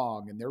dragged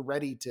along, and they're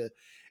ready to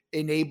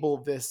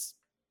enable this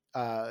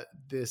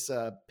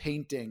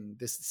painting,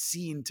 this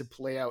scene to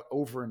play out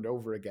over and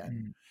over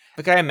again.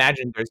 Like, I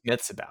imagine there's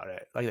myths about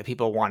it, like that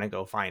people want to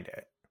go find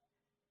it.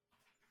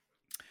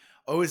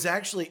 Oh, is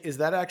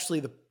that actually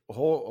the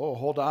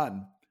hold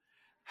on.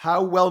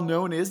 How well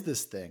known is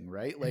this thing,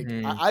 right? Like,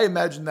 I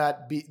imagine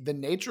that the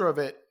nature of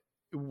it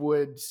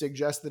would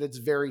suggest that it's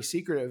very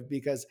secretive,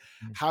 because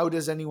how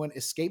does anyone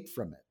escape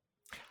from it?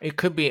 It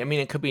could be. I mean,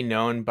 it could be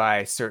known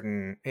by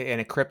certain, in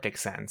a cryptic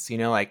sense.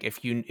 Like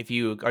if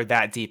you are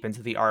that deep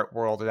into the art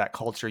world or that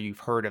culture,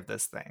 you've heard of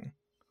this thing.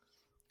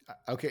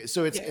 Okay,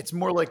 so it's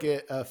more like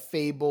a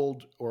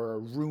fabled or a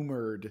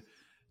rumored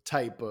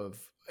type of.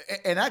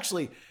 And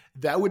actually,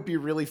 that would be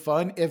really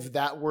fun if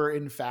that were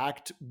in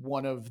fact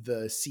one of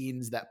the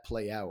scenes that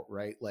play out,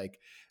 right? Like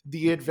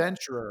the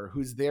adventurer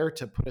who's there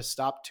to put a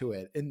stop to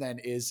it, and then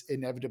is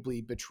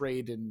inevitably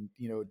betrayed and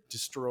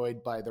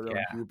destroyed by their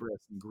own hubris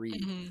and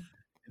greed.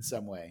 In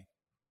some way.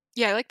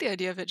 Yeah, I like the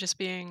idea of it just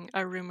being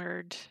a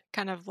rumored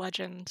kind of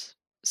legend.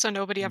 So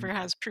nobody ever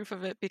has proof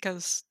of it,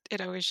 because it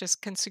always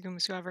just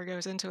consumes whoever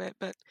goes into it.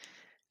 But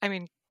I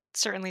mean,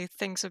 certainly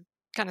things have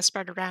kind of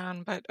spread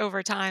around, but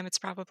over time it's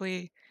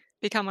probably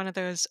become one of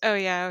those, oh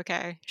yeah,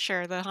 okay,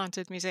 sure, the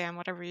haunted museum,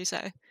 whatever you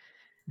say.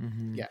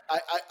 Yeah,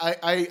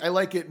 I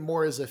like it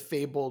more as a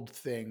fabled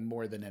thing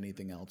more than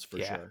anything else, for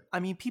sure.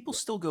 I mean, people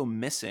still go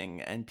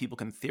missing, and people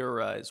can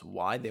theorize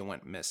why they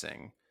went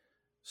missing.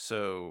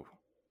 So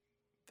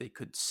they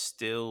could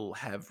still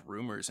have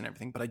rumors and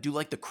everything, but I do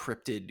like the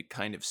cryptid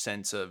kind of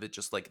sense of it,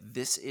 just like,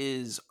 this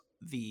is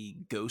the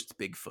ghost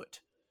Bigfoot.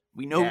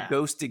 We know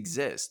ghosts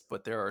exist,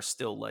 but there are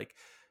still like,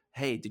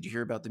 hey, did you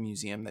hear about the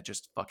museum that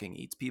just fucking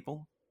eats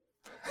people?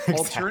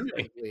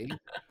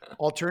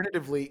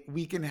 Alternatively,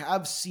 we can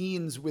have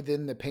scenes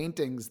within the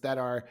paintings that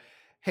are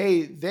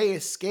hey, they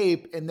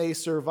escape and they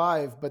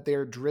survive, but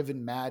they're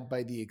driven mad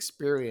by the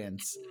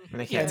experience. And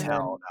they can't And tell then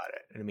about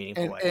it in a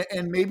meaningful way.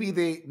 and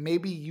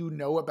maybe you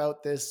know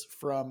about this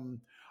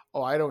from,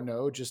 oh, I don't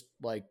know, just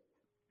like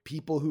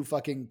people who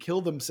fucking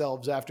kill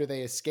themselves after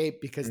they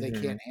escape because they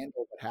Mhm. can't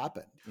handle what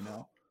happened, you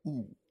know?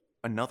 Ooh,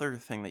 another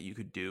thing that you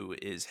could do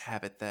is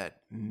have it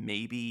that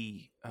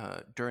maybe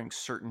during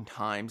certain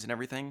times and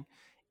everything,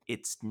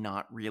 it's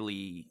not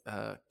really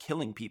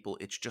killing people.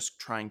 It's just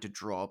trying to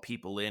draw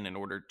people in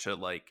order to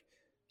like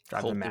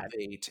Drive them mad.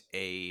 cultivate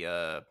a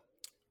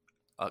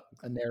A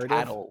narrative.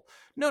 battle.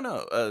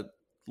 No,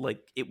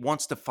 like it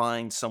wants to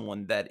find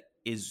someone that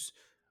is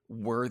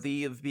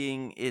worthy of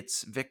being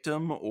its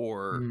victim,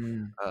 or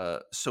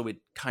Mm. so it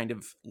kind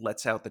of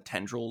lets out the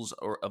tendrils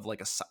or of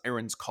like a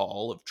siren's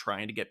call of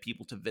trying to get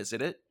people to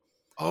visit it.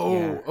 Oh,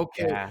 Yeah,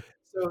 okay. yeah.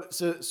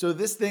 So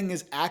this thing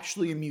is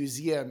actually a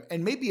museum,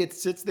 and maybe it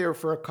sits there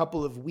for a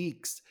couple of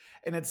weeks,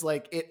 and it's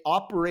like it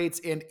operates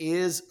and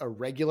is a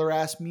regular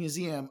ass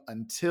museum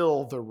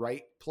until the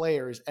right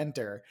players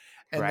enter,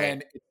 and Right.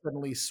 then it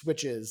suddenly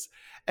switches.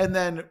 And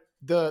then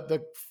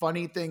the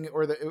funny thing,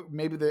 or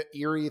maybe the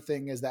eerie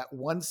thing, is that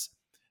once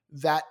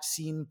that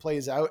scene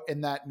plays out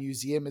and that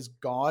museum is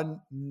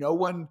gone, no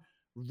one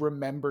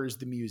remembers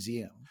the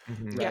museum,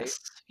 Mhm. right? Yes.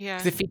 'Cause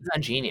Yeah. it feeds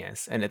on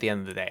genius, and at the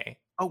end of the day,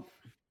 Oh,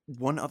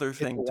 one other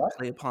It's a thing to what?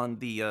 play upon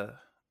the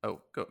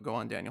oh, go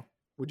on, Daniel.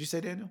 Would you say,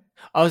 Daniel?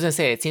 I was gonna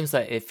say it seems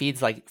like it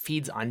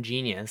feeds on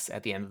genius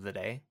at the end of the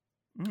day.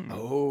 Mm.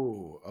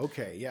 Oh,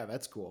 okay. Yeah,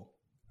 that's cool.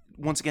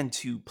 Once again,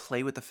 to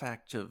play with the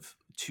fact of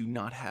to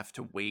not have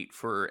to wait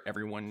for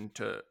everyone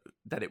to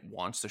that it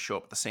wants to show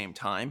up at the same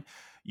time,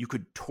 you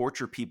could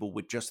torture people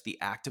with just the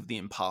act of the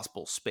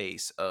impossible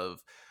space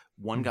of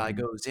one guy Mhm.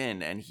 goes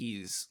in and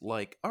he's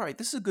like, all right,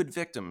 this is a good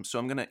victim, so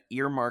I'm going to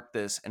earmark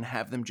this and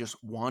have them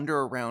just wander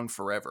around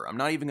forever. I'm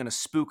not even going to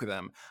spook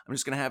them. I'm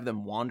just going to have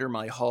them wander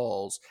my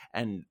halls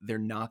and they're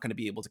not going to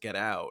be able to get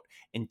out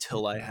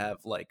until I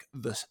have like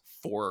the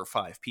 4 or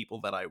 5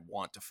 people that I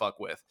want to fuck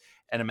with.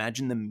 And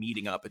imagine them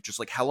meeting up at just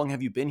like, how long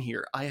have you been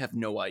here? I have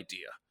no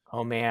idea.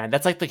 Oh man,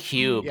 that's like the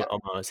Cube Yeah.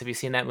 almost. Have you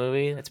seen that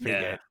movie? That's pretty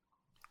good.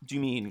 Do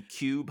you mean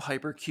Cube,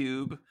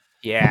 Hypercube?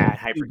 Yeah,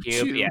 Cube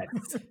Hypercube. 2?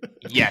 Yes,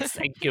 yes,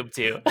 and Cube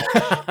too.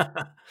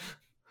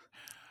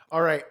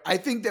 All right. I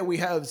think that we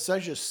have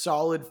such a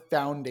solid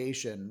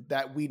foundation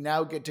that we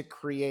now get to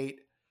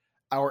create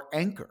our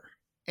anchor.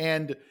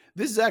 And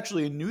this is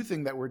actually a new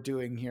thing that we're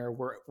doing here.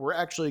 We're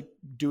actually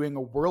doing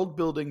a world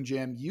building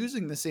gym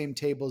using the same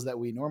tables that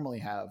we normally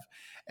have.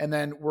 And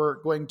then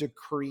we're going to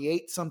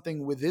create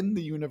something within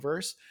the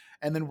universe.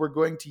 And then we're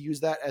going to use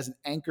that as an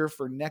anchor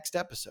for next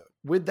episode.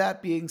 With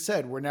that being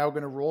said, we're now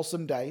going to roll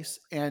some dice.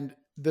 And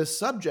the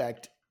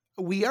subject,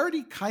 we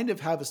already kind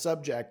of have a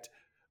subject,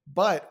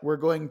 but we're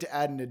going to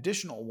add an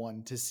additional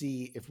one to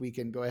see if we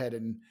can go ahead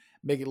and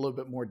make it a little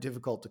bit more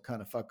difficult to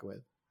kind of fuck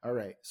with. All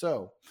right.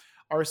 So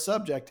our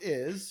subject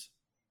is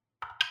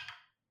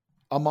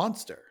a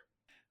monster.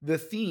 The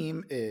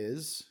theme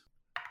is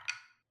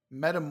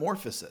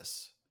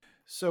metamorphosis.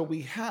 So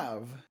we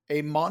have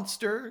a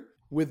monster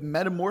with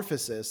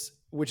metamorphosis,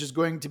 which is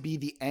going to be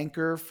the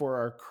anchor for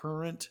our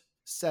current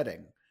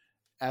setting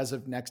as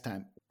of next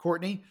time.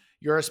 Courtney,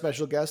 you're our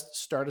special guest.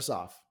 Start us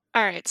off.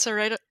 All right. So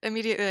right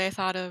immediately I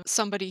thought of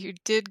somebody who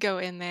did go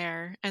in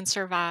there and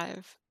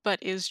survive,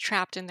 but is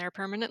trapped in there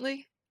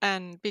permanently.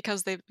 And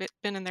because they've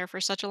been in there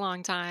for such a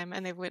long time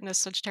and they've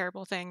witnessed such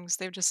terrible things,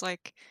 they've just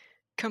like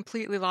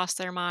completely lost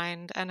their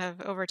mind and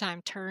have over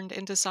time turned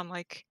into some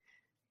like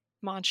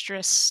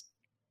monstrous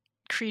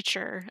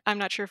creature. I'm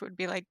not sure if it would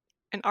be like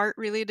an art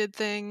related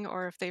thing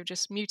or if they've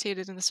just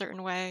mutated in a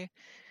certain way.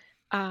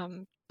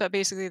 But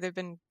basically, they've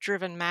been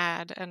driven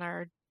mad and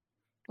are,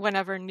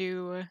 whenever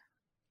new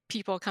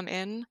people come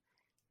in,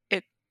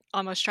 it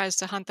almost tries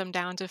to hunt them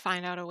down to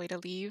find out a way to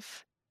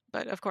leave.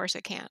 But of course,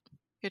 it can't.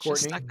 It's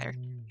just Courtney? stuck there.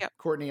 Yep.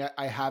 Courtney,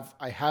 I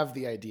have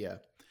the idea.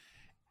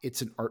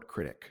 It's an art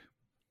critic.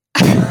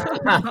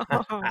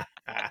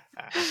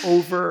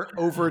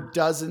 Over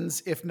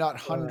dozens, if not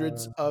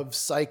hundreds, of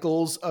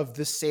cycles of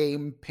the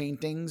same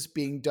paintings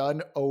being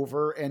done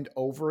over and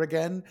over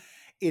again.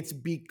 It's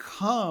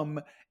become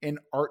an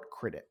art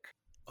critic.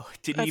 Oh,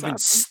 it didn't That's even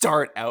awesome.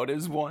 start out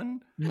as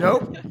one.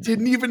 Nope,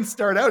 didn't even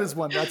start out as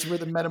one. That's where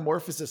the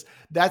metamorphosis.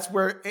 That's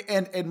where,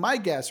 and my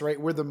guess, right,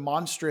 where the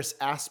monstrous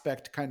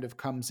aspect kind of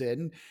comes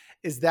in,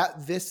 is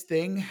that this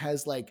thing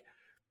has like,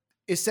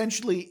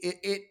 essentially,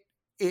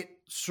 it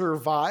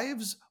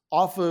survives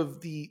off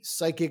of the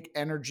psychic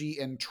energy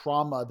and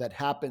trauma that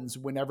happens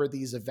whenever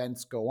these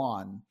events go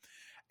on.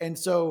 And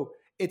so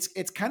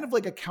it's kind of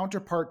like a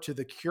counterpart to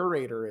the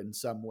curator in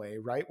some way,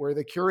 right? Where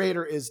the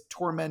curator is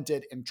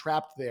tormented and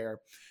trapped there.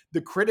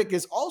 The critic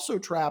is also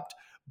trapped,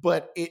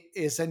 but it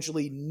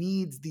essentially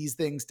needs these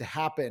things to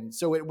happen.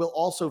 So it will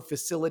also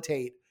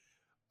facilitate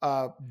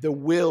the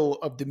will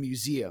of the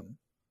museum.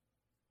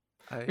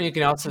 You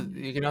can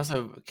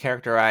also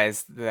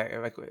characterize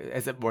that like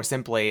as it more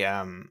simply.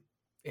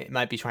 It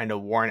might be trying to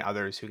warn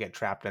others who get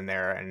trapped in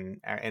there and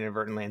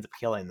inadvertently ends up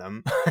killing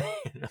them.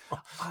 You know?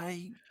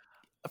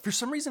 For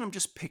some reason, I'm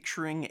just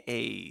picturing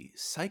a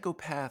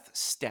psychopath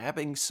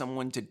stabbing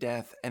someone to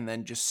death and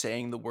then just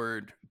saying the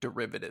word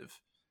derivative.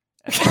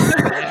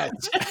 Yes.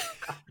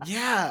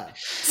 Yeah.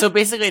 So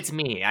basically, it's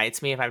me.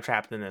 It's me if I'm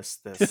trapped in this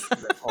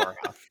horror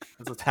house.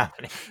 That's what's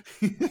happening.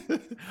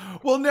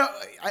 Well, no,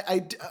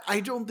 I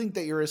don't think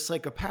that you're as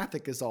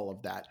psychopathic as all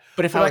of that.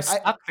 But if I was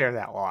stuck there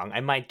that long,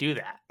 I might do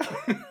that.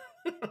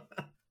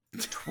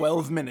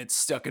 12 minutes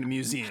stuck in a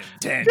museum.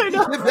 10.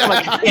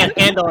 Like, I can't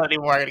handle it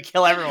anymore. I'm gonna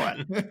kill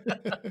everyone.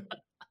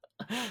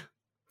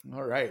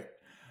 All right.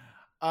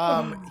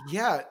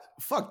 Yeah.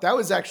 Fuck. That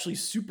was actually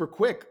super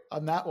quick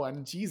on that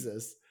one.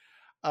 Jesus.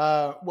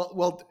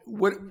 Well.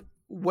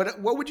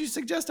 What would you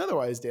suggest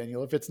otherwise,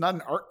 Daniel? If it's not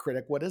an art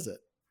critic, what is it?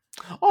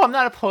 Oh, I'm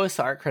not opposed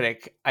to art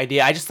critic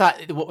idea. I just thought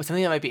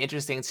something that might be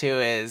interesting too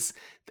is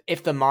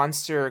if the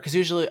monster, because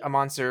usually a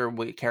monster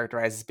we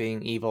characterize as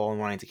being evil and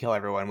wanting to kill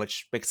everyone,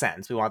 which makes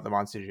sense. We want the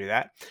monster to do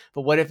that.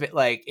 But what if it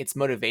like its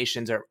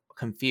motivations are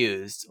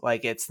confused?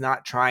 Like it's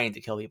not trying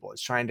to kill people;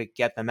 it's trying to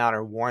get them out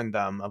or warn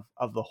them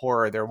of the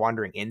horror they're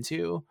wandering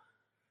into,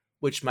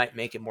 which might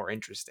make it more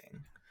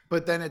interesting.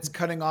 But then it's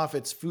cutting off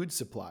its food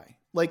supply.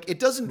 Like it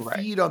doesn't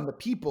feed on the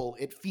people.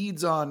 It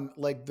feeds on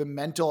like the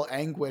mental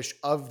anguish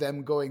of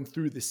them going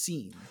through the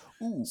scene.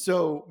 Ooh.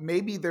 So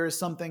maybe there's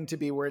something to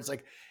be where it's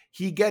like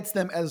he gets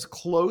them as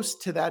close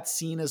to that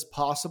scene as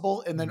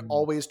possible and then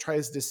always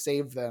tries to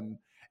save them.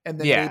 And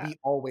then maybe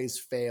always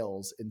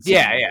fails.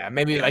 Yeah.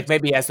 Maybe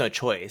he has no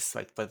choice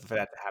like for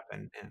that to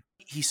happen. Yeah.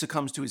 He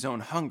succumbs to his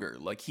own hunger.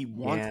 Like he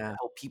wants to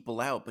help people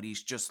out, but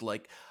he's just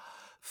like,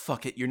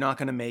 fuck it. You're not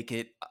going to make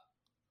it.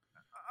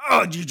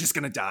 Oh, you're just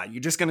going to die.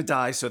 You're just going to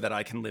die so that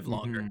I can live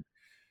longer.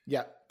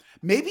 Yeah.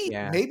 Maybe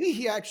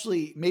he acts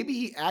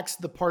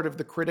the part of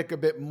the critic a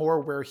bit more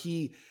where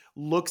he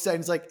looks at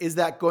and is like, is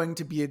that going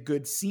to be a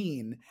good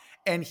scene?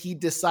 And he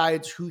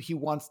decides who he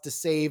wants to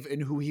save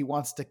and who he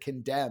wants to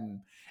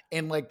condemn.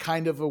 And like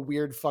kind of a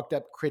weird fucked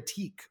up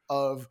critique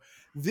of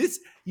this,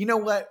 you know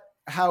what,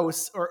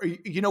 house or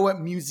you know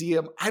what,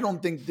 museum, I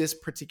don't think this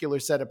particular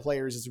set of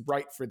players is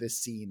right for this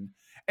scene.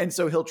 And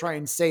so he'll try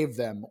and save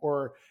them.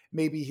 Or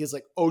maybe he's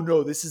like, oh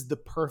no, this is the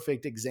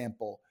perfect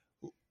example.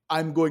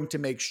 I'm going to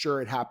make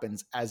sure it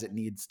happens as it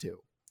needs to.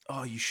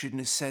 Oh, you shouldn't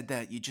have said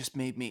that. You just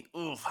made me,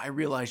 I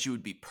realized you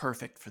would be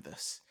perfect for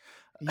this.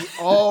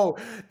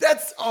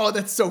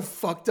 That's so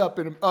fucked up.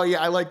 And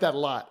I like that a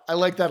lot. I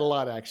like that a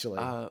lot, actually.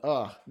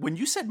 When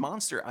you said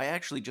monster, I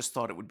actually just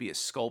thought it would be a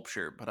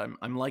sculpture, but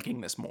I'm liking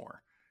this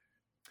more.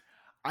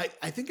 I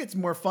think it's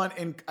more fun,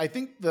 and I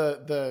think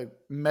the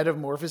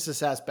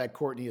metamorphosis aspect,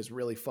 Courtney, is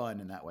really fun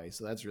in that way.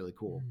 So that's really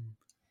cool.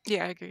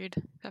 Yeah, I agreed.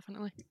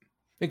 Definitely.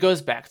 It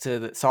goes back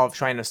to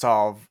trying to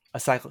solve a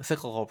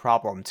cyclical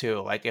problem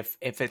too. Like if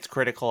it's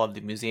critical of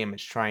the museum,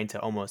 it's trying to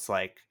almost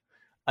like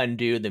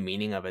undo the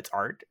meaning of its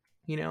art,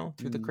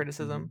 through the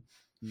criticism.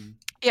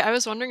 Yeah, I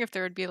was wondering if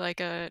there would be like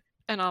an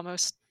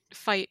almost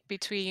fight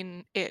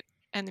between it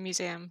and the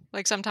museum.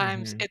 Like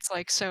sometimes it's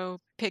like so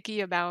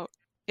picky about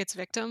its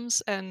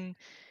victims, and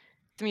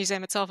the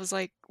museum itself is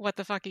like, what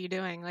the fuck are you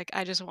doing? Like,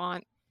 I just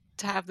want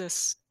to have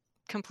this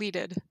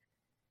completed.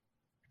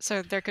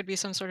 So there could be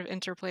some sort of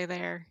interplay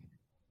there.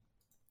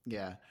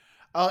 Yeah.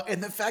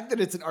 And the fact that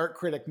it's an art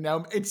critic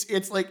now,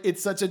 it's like,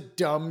 it's such a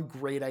dumb,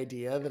 great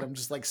idea that I'm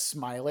just like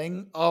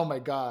smiling. Oh my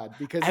God.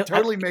 Because it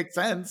totally makes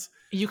sense.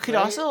 You could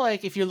also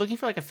like, if you're looking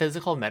for like a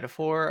physical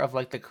metaphor of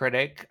like the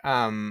critic,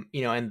 and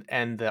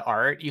the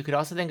art, you could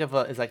also think of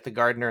it as like the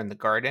gardener in the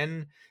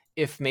garden.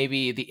 If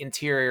maybe the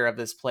interior of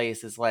this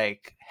place is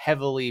like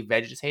heavily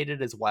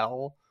vegetated as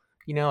well,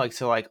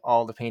 so like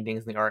all the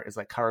paintings and the art is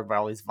like covered by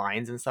all these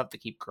vines and stuff to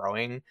keep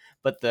growing.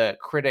 But the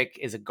critic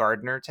is a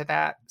gardener to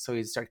that. So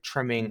he's like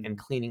trimming and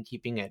cleaning,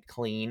 keeping it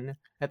clean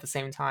at the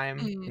same time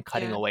and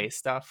cutting away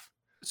stuff.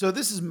 So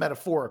this is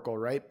metaphorical,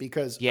 right?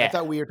 Because I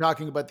thought we were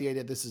talking about the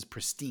idea this is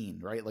pristine,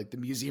 right? Like the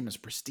museum is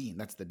pristine.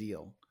 That's the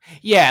deal.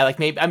 Yeah. Like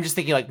maybe I'm just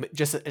thinking like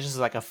just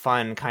like a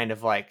fun kind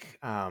of like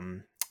a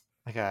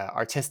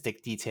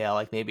artistic detail.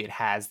 Like maybe it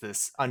has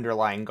this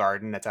underlying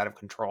garden that's out of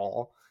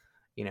control,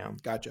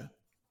 Gotcha.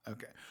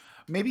 Okay.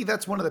 Maybe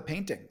that's one of the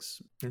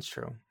paintings. It's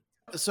true.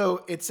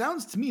 So it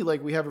sounds to me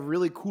like we have a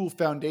really cool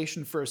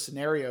foundation for a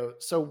scenario.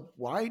 So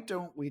why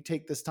don't we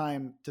take this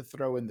time to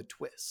throw in the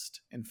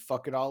twist and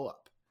fuck it all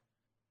up?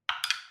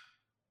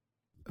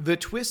 The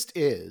twist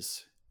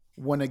is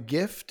when a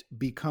gift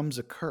becomes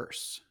a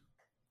curse.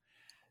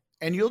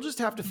 And you'll just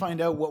have to find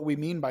out what we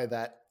mean by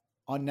that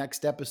on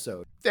next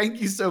episode.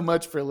 Thank you so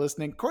much for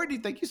listening. Courtney,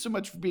 thank you so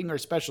much for being our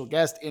special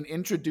guest and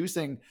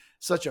introducing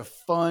such a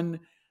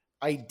fun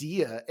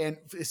idea and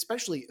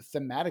especially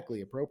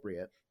thematically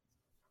appropriate.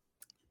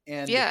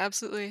 And yeah,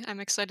 absolutely.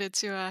 I'm excited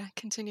to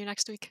continue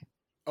next week.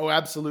 Oh,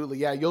 absolutely.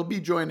 Yeah, you'll be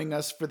joining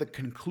us for the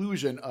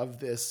conclusion of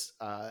this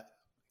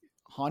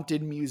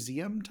haunted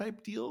museum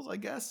type deals, I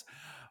guess.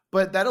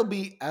 But that'll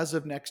be as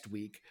of next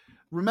week.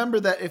 Remember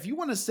that if you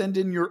want to send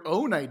in your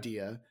own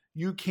idea,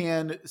 you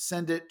can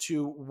send it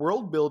to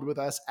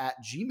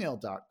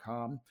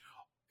worldbuildwithus@gmail.com.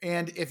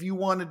 And if you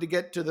wanted to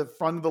get to the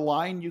front of the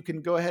line, you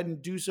can go ahead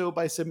and do so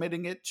by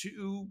submitting it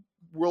to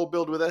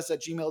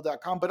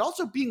worldbuildwithus@gmail.com, but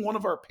also being one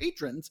of our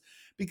patrons,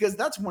 because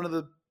that's one of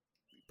the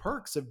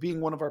perks of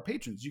being one of our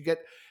patrons. You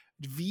get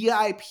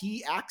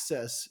VIP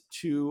access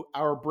to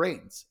our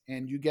brains,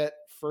 and you get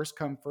first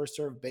come, first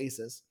serve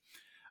basis.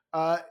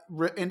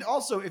 And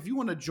also, if you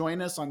want to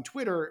join us on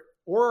Twitter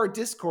or our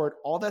Discord,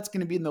 all that's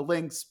going to be in the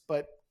links,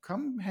 but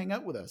come hang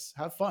out with us.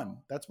 Have fun.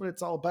 That's what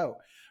it's all about.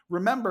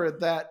 Remember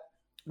that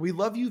we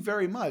love you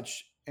very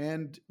much,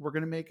 and we're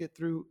going to make it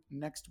through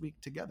next week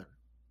together.